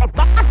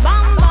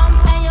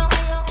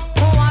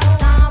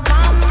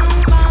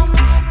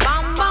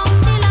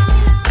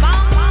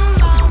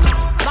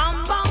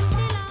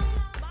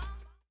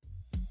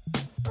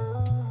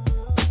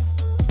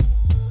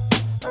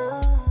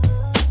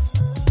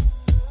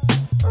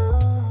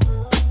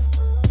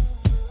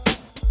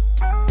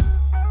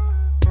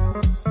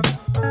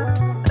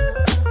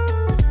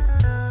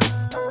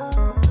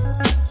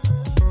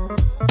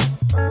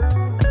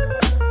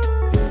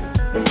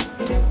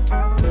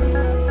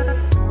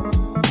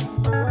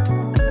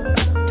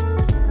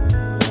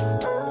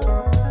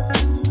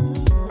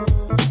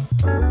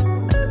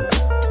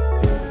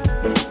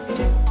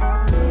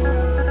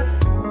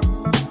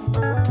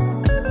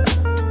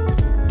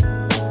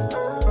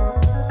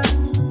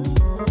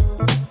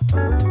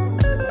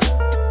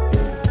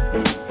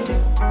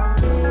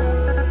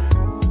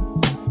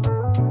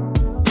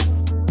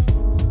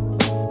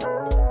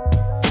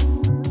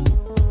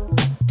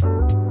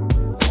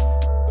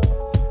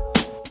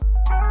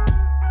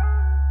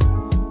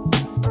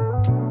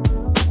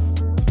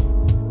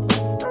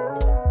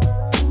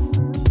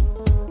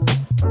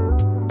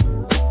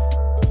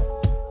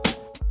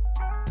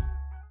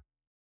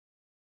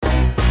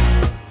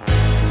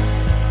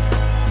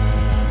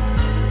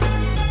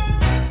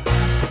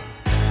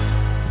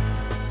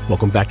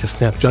 Welcome back to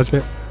Snap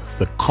Judgment,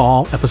 the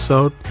call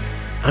episode.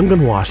 I'm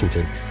Glenn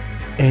Washington,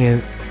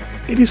 and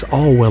it is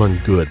all well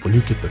and good when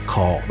you get the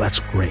call. That's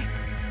great.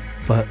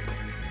 But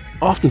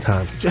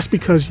oftentimes, just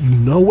because you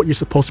know what you're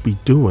supposed to be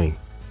doing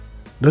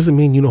doesn't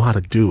mean you know how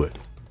to do it.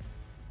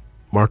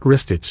 Mark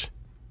Ristich,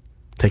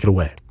 take it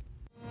away.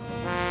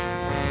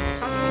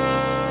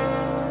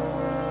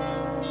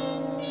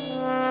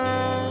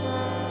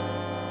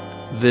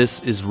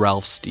 This is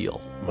Ralph Steele.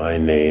 My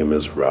name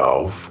is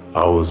Ralph.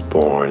 I was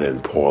born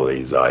in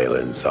Pawleys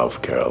Island,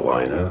 South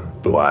Carolina.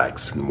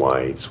 Blacks and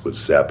whites were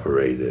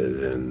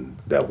separated, and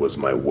that was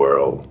my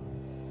world.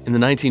 In the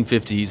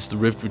 1950s, the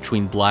rift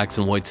between blacks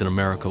and whites in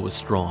America was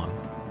strong.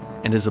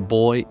 And as a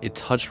boy, it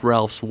touched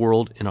Ralph's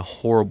world in a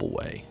horrible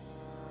way.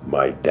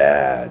 My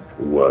dad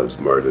was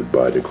murdered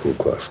by the Ku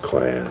Klux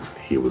Klan.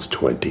 He was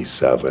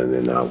 27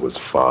 and I was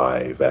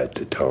 5 at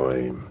the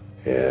time.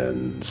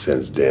 And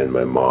since then,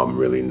 my mom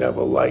really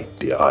never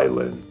liked the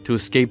island. To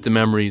escape the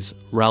memories,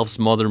 Ralph's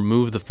mother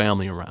moved the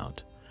family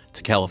around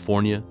to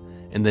California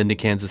and then to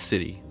Kansas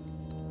City.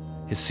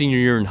 His senior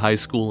year in high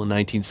school in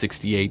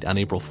 1968, on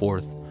April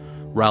 4th,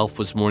 Ralph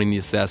was mourning the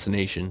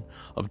assassination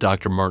of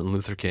Dr. Martin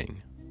Luther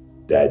King.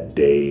 That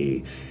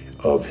day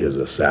of his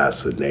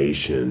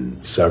assassination,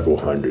 several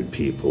hundred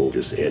people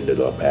just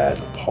ended up at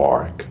a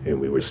park, and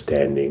we were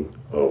standing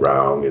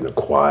around in a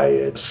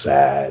quiet,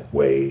 sad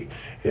way.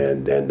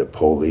 And then the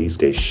police,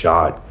 they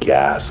shot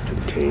gas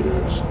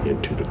containers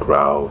into the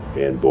crowd.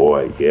 And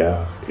boy,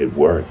 yeah, it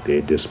worked.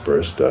 They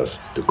dispersed us.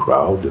 The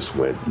crowd just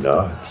went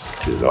nuts.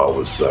 And all of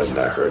a sudden,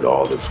 I heard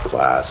all this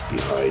glass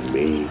behind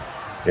me.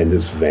 And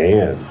this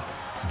van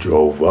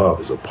drove up. It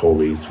was a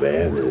police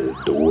van, and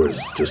the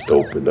doors just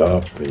opened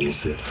up. And he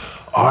said,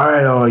 all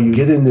right, you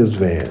get in this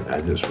van. I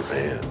just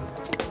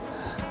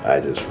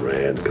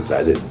ran because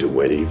I didn't do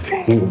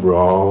anything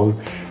wrong.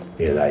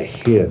 And I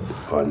hid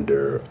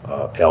under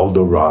an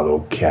Eldorado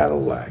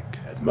Cadillac.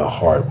 My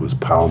heart was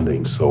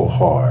pounding so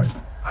hard.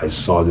 I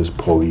saw this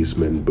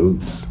policeman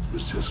Boots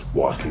was just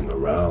walking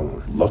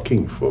around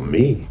looking for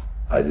me.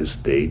 I just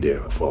stayed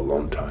there for a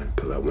long time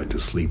because I went to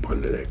sleep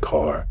under that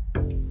car.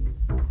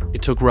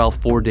 It took Ralph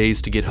 4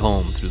 days to get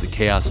home through the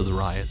chaos of the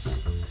riots.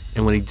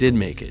 And when he did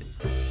make it,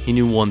 he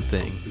knew one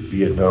thing. The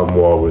Vietnam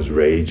War was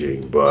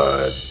raging,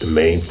 but the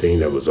main thing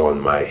that was on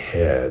my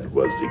head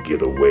was to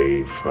get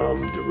away from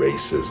the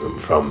racism,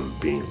 from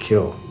being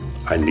killed.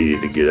 I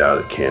needed to get out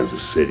of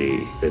Kansas City,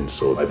 and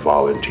so I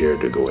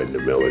volunteered to go in the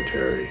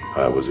military.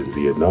 I was in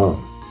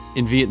Vietnam.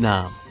 In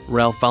Vietnam,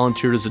 Ralph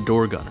volunteered as a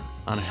door gunner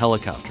on a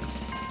helicopter,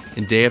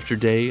 and day after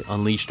day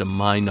unleashed a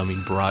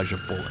mind-numbing barrage of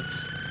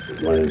bullets.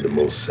 One of the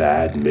most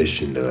sad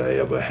missions that I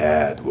ever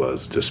had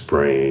was the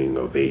spraying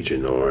of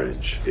Agent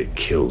Orange. It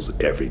kills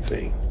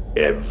everything.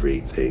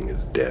 Everything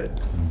is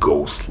dead.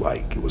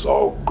 Ghost-like. It was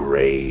all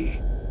gray.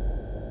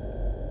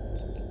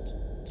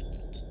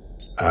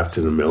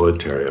 After the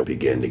military, I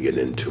began to get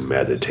into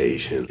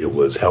meditation. It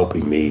was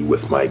helping me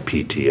with my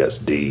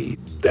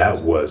PTSD.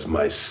 That was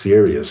my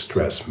serious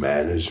stress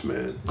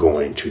management,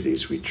 going to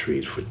these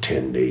retreats for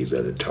 10 days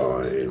at a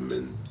time.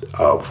 And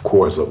of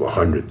course, of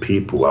 100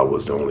 people, I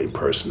was the only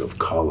person of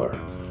color.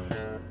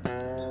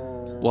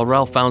 While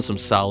Ralph found some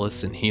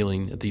solace and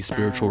healing at these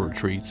spiritual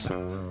retreats,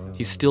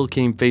 he still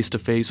came face to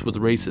face with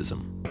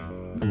racism.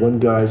 One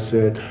guy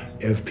said,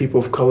 if people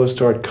of color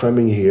start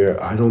coming here,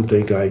 I don't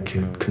think I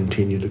can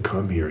continue to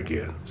come here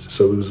again.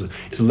 So it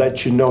was to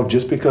let you know,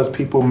 just because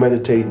people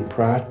meditate and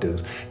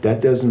practice,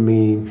 that doesn't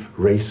mean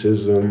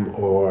racism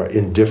or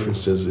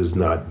indifferences is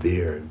not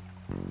there.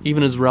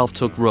 Even as Ralph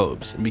took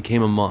robes and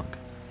became a monk,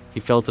 he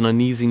felt an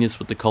uneasiness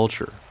with the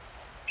culture.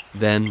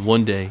 Then,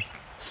 one day,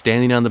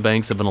 standing on the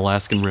banks of an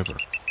Alaskan river,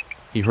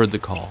 he heard the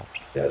call.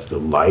 As the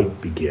light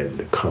began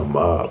to come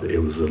up, it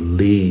was at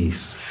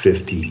least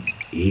 50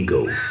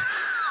 eagles.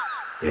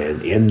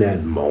 And in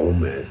that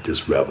moment,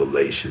 this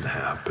revelation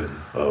happened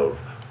of,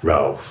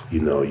 Ralph,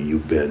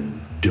 you've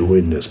been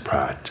doing this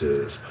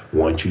practice.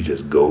 Why don't you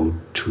just go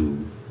to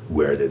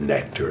where the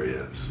nectar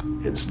is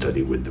and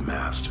study with the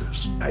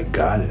masters? I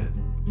got it.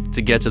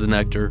 To get to the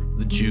nectar,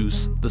 the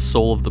juice, the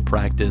soul of the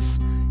practice,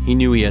 he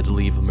knew he had to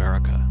leave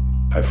America.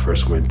 I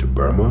first went to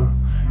Burma,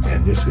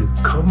 and they said,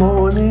 come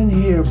on in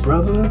here,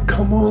 brother,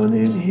 come on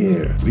in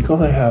here. We're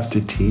gonna have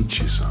to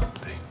teach you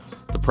something.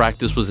 The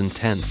practice was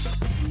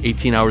intense,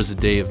 18 hours a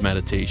day of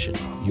meditation.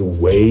 You're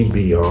way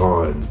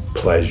beyond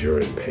pleasure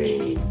and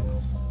pain.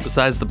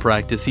 Besides the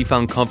practice, he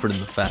found comfort in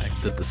the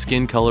fact that the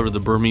skin color of the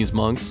Burmese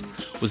monks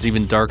was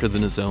even darker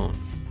than his own.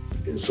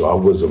 And so I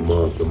was a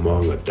monk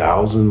among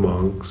 1,000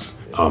 monks.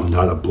 I'm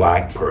not a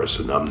black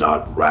person. I'm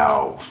not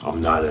Ralph. I'm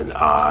not an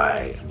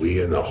I.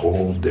 We're in a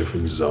whole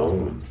different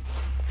zone.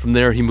 From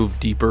there, he moved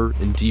deeper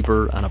and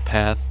deeper on a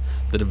path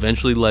that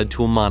eventually led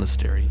to a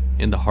monastery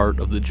in the heart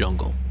of the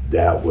jungle.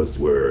 That was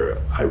where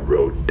I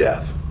wrote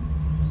death.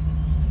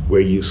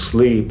 Where you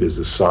sleep is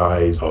the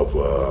size of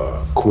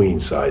a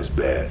queen-size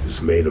bed.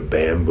 It's made of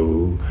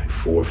bamboo,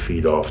 4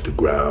 feet off the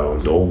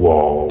ground, no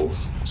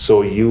walls.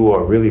 So you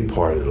are really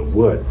part of the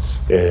woods.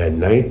 And at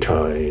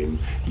nighttime,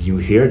 you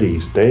hear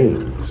these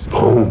things.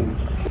 Boom!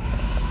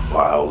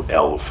 Wild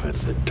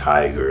elephants and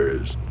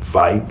tigers,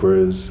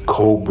 vipers,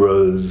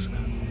 cobras.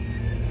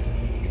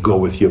 You go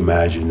with your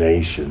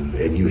imagination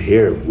and you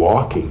hear it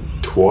walking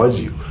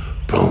towards you.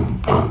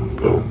 Boom, boom,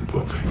 boom,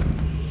 boom.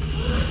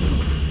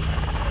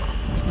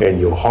 And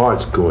your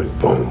heart's going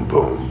boom,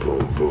 boom,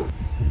 boom, boom.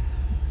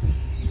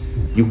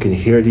 You can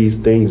hear these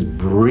things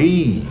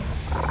breathe.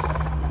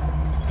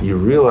 You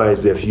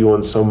realize if you're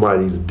on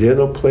somebody's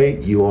dinner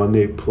plate, you're on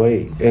their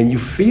plate. And you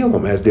feel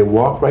them as they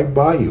walk right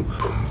by you.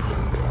 Boom,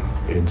 boom,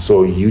 boom. And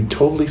so you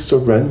totally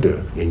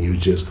surrender, and you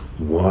just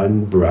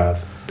one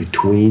breath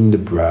between the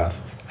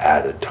breath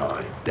at a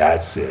time.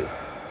 That's it.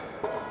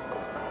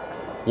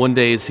 One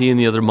day, as he and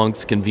the other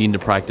monks convened to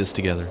practice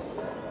together,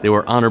 they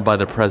were honored by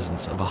the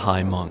presence of a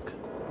high monk.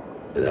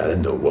 And I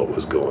didn't know what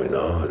was going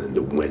on, and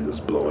the wind was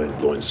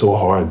blowing so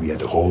hard we had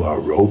to hold our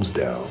robes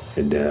down.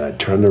 And then I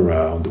turned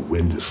around, the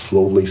wind just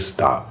slowly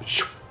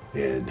stopped,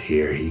 and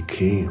here he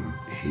came.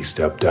 He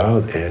stepped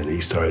out and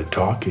he started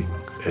talking,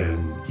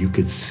 and you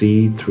could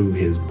see through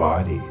his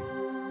body.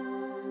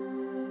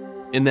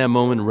 In that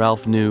moment,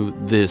 Ralph knew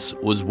this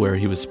was where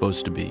he was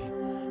supposed to be,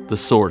 the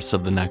source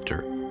of the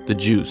nectar, the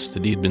juice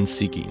that he had been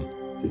seeking.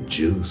 The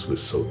juice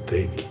was so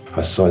thick.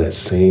 I saw that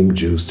same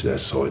juice that I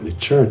saw in the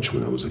church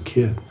when I was a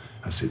kid.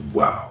 I said,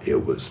 wow,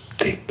 it was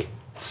thick,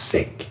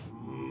 thick.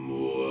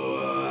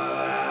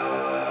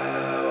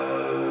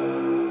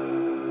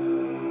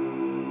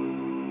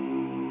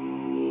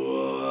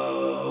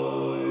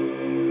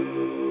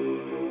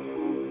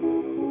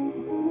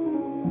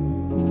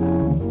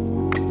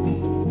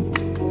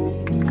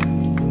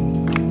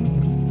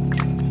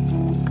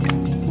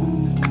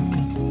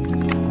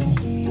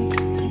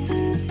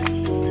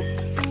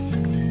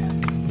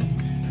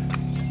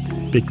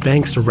 Big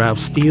thanks to Ralph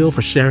Steele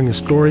for sharing his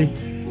story.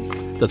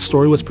 That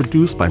story was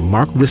produced by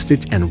Mark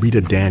Ristich and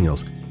Rita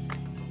Daniels.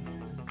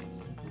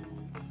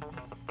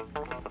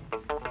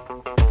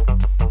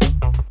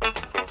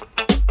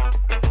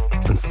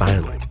 And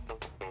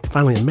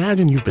finally,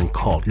 imagine you've been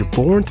called. You're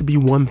born to be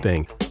one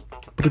thing,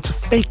 but it's a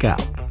fake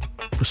out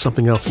for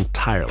something else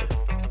entirely.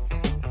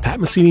 Pat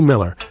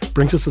Mesiti-Miller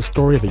brings us the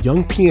story of a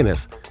young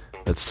pianist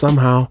that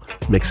somehow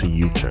makes a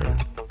U-turn.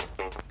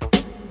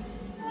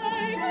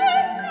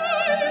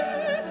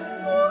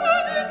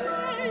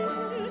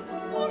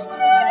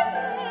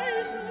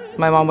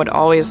 My mom would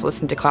always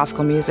listen to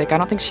classical music. I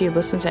don't think she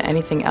listened to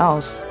anything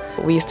else.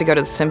 We used to go to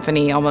the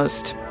symphony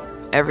almost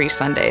every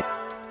Sunday.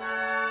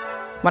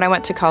 When I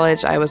went to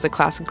college, I was a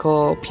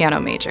classical piano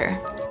major.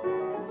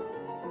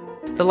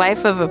 The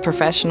life of a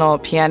professional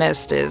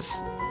pianist is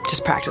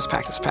just practice,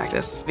 practice,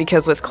 practice.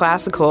 Because with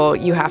classical,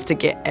 you have to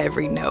get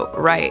every note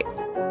right.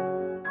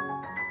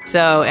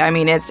 So, I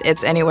mean,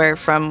 it's anywhere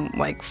from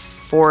like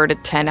 4 to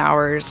 10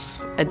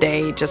 hours a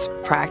day just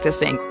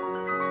practicing.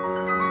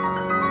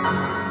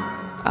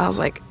 I was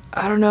like,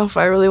 I don't know if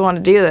I really want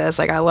to do this.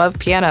 Like, I love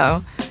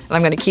piano, and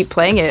I'm going to keep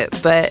playing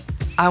it, but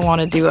I want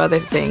to do other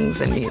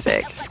things in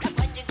music.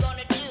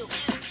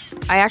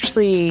 I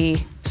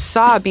actually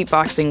saw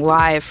beatboxing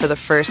live for the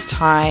first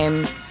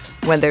time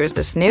when there was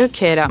this new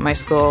kid at my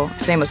school.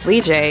 His name was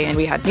Lee J, and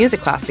we had music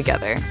class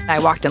together. I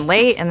walked in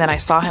late, and then I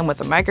saw him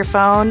with a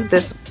microphone.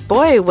 This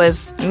boy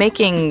was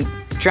making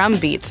drum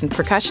beats and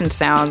percussion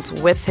sounds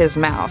with his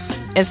mouth.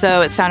 And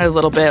so it sounded a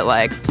little bit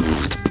like...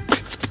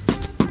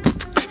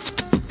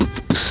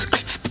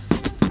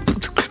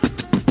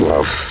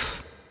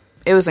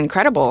 It was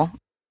incredible.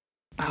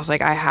 I was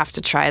like, I have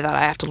to try that.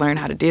 I have to learn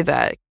how to do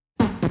that.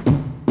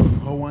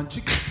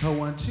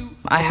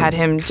 I had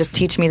him just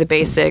teach me the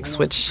basics,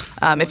 which,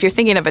 if you're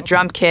thinking of a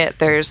drum kit,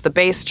 there's the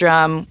bass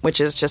drum,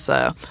 which is just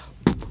a...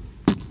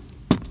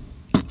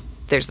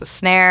 There's the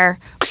snare,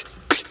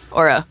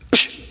 or a...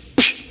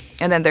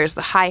 And then there's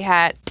the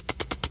hi-hat.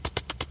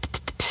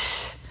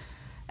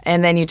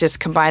 And then you just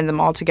combine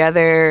them all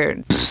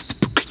together.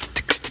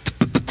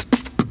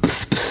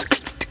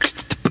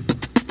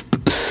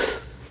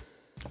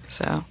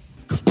 So...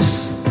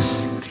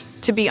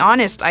 To be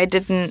honest, I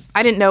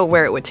didn't know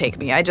where it would take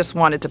me. I just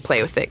wanted to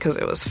play with it because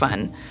it was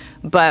fun.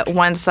 But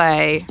once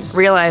I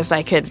realized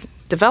I could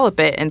develop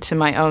it into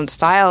my own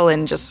style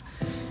and just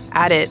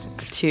add it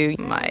to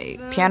my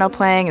piano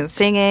playing and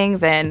singing,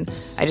 then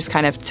I just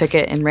kind of took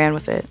it and ran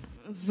with it.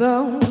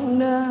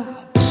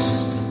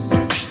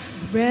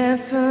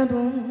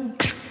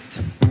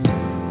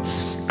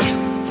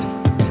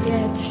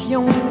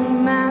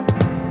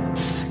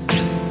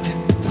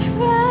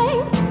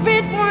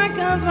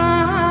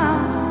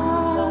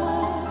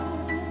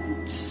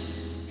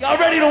 Y'all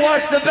ready to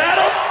watch the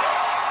battle?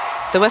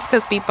 The West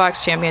Coast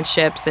Beatbox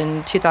Championships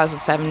in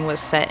 2007 was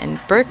set in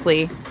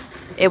Berkeley.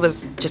 It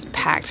was just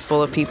packed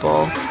full of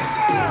people.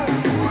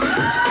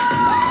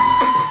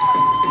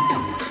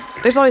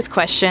 There's always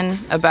question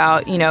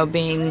about,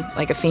 being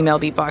like a female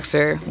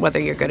beatboxer, whether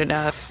you're good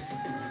enough.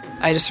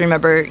 I just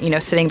remember,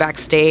 sitting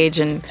backstage,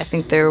 and I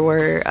think there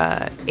were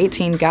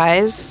 18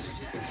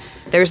 guys.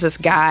 There was this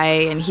guy,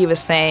 and he was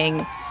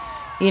saying,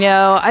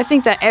 I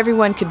think that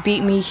everyone could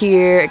beat me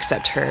here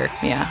except her.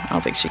 Yeah, I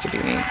don't think she could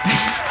beat me. Give it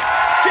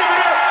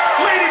up,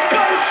 Lady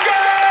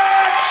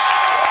Butterscotch!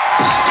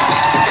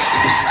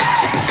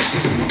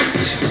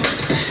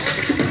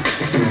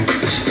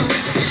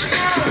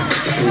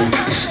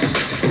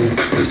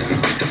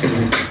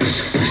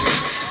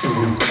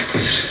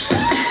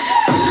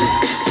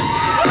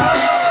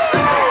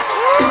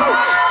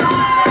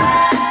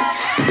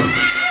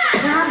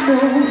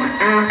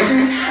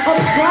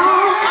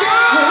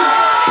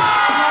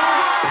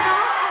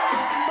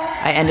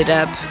 I ended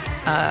up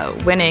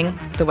winning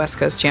the West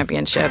Coast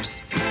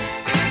Championships.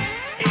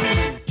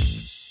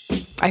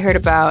 I heard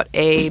about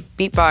a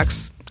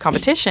beatbox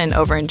competition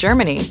over in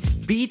Germany.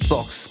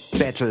 Beatbox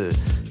battle,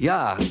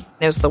 yeah.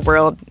 It was the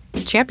World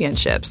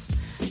Championships.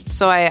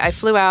 So I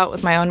flew out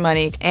with my own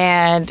money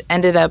and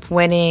ended up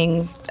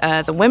winning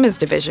the women's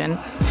division.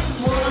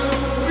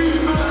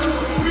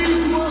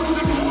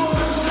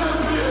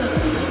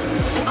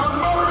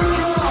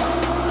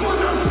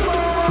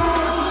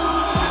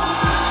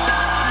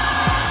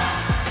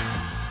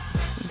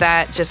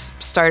 That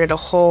just started a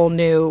whole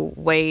new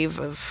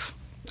wave of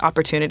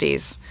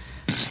opportunities.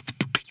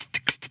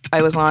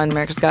 I was on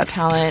America's Got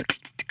Talent.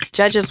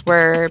 Judges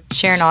were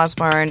Sharon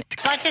Osbourne.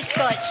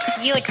 Butterscotch,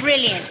 you're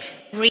brilliant.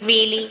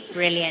 Really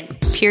brilliant.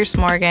 Pierce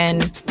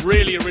Morgan.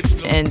 Really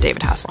original. And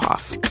David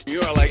Hasselhoff.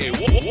 You are like a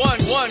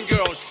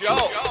one-girl show.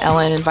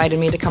 Ellen invited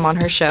me to come on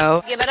her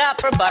show. Give it up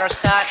for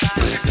Butterscotch.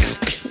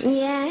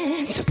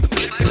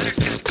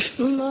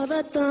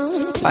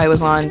 I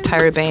was on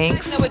Tyra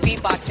Banks. You know what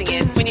beatboxing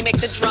is? When you make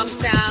the drum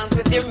sounds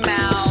with your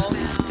mouth.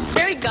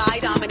 Very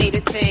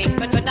guy-dominated thing,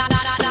 but not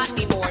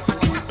anymore.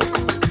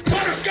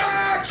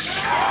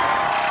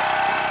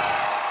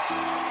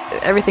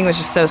 Everything was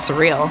just so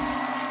surreal.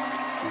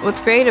 What's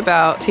great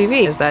about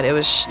TV is that it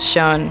was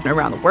shown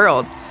around the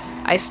world.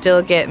 I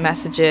still get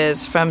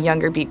messages from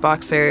younger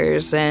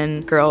beatboxers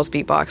and girls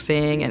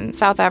beatboxing in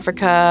South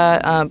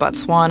Africa,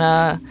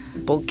 Botswana,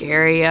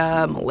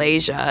 Bulgaria,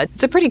 Malaysia.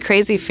 It's a pretty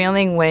crazy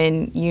feeling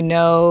when you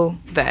know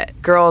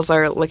that girls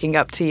are looking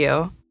up to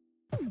you.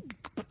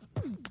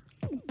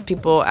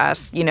 People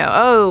ask, did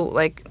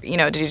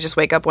you just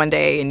wake up one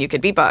day and you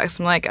could beatbox?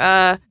 I'm like,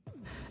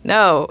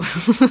 no.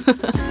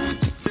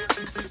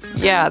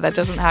 Yeah, that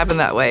doesn't happen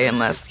that way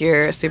unless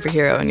you're a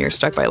superhero and you're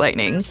struck by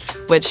lightning,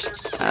 which,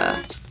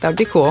 that would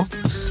be cool.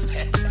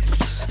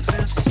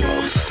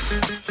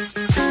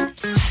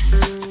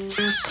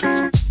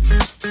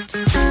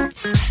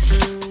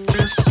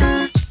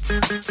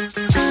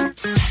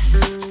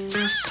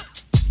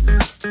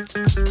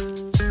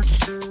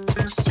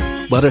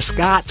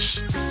 Butterscotch.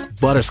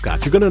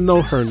 Butterscotch. You're going to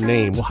know her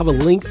name. We'll have a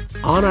link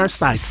on our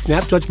site,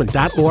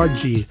 snapjudgment.org,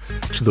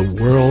 to the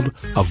world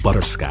of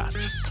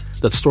Butterscotch.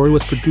 That story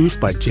was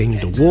produced by Jamie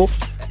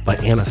DeWolf, by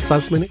Anna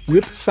Sussman,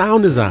 with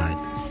sound design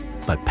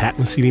by Pat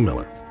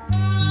Mesiti-Miller.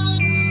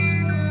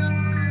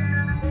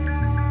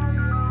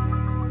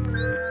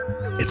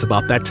 It's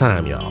about that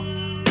time, y'all.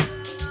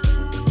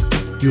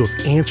 You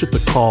have answered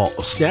the call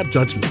of Snap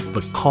Judgment's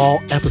The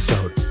Call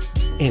episode.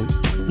 And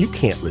you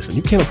can't listen.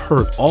 You can't have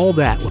heard all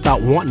that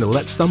without wanting to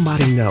let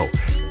somebody know.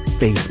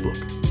 Facebook.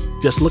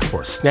 Just look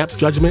for Snap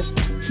Judgment,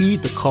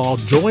 heed the call,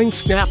 join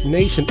Snap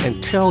Nation,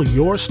 and tell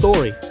your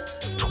story.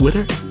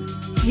 Twitter?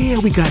 Yeah,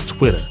 we got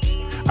Twitter.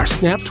 Our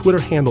Snap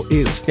Twitter handle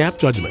is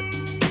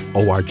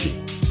snapjudgment.org.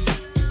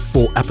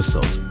 Full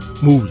episodes,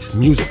 movies,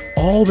 music,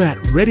 all that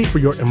ready for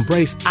your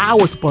embrace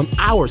hours upon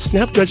hours.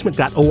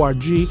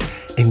 Snapjudgment.org.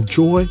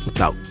 Enjoy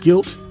without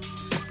guilt.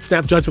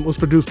 Snap Judgment was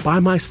produced by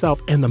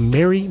myself and the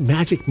Merry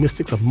Magic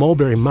Mystics of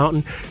Mulberry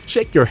Mountain.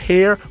 Shake your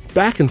hair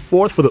back and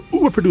forth for the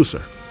Uber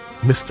producer,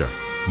 Mr.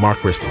 Mark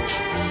Ristich.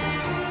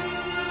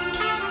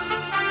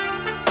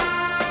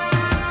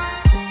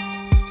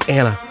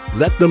 Anna,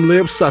 Let Them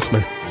Live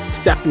Sussman.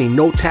 Stephanie,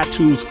 No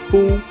Tattoos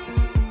Fool.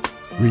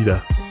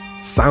 Rita,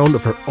 Sound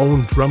of Her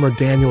Own Drummer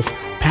Daniels.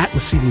 Pat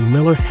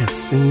Mesiti-Miller has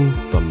seen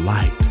the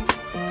light.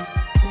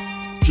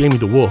 Jamie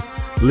DeWolf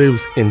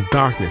lives in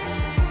darkness.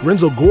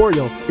 Renzo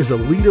Gorio is a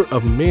leader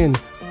of men,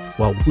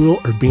 while Will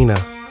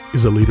Urbina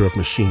is a leader of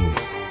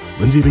machines.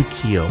 Lindsay Lee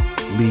Keel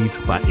leads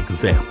by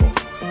example.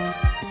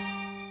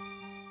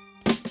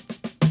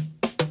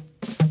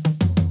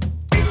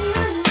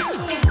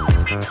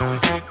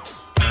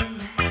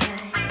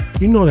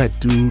 You know that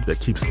dude that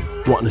keeps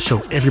wanting to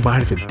show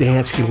everybody the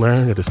dance he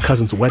learned at his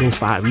cousin's wedding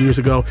 5 years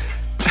ago?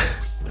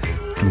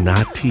 Do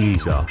not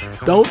tease, y'all.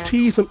 Don't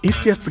tease him. It's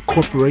just the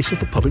Corporation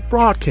for Public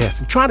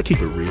Broadcasting, trying to keep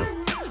it real.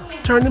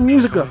 Turn the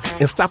music up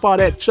and stop all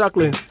that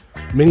chuckling.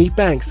 Many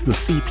thanks to the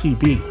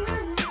CPB.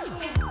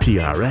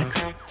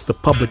 PRX, the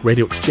Public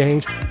Radio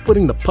Exchange,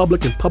 putting the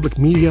public in public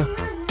media,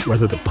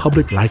 whether the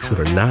public likes it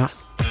or not.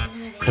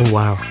 And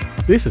while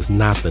this is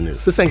not the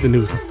news, this ain't the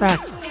news. In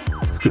fact,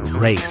 you could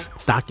race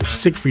Dr.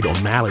 Siegfried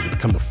O'Malley to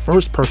become the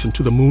first person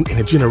to the moon in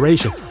a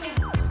generation.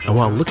 And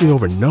while looking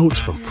over notes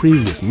from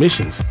previous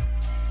missions,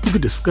 you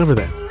could discover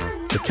that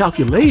the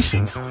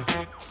calculations,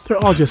 they're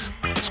all just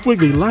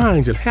squiggly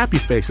lines and happy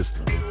faces.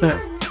 That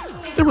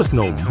there was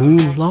no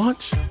moon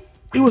launch.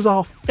 It was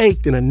all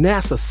faked in a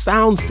NASA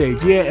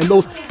soundstage, yeah, and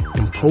those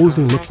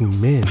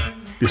imposing-looking men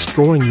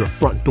destroying your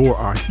front door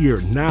are here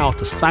now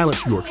to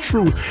silence your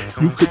truth.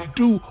 You could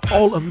do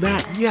all of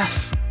that,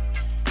 yes,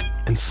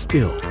 and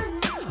still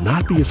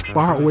not be as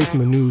far away from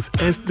the news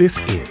as this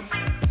is.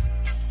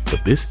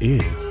 But this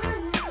is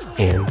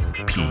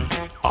NPR.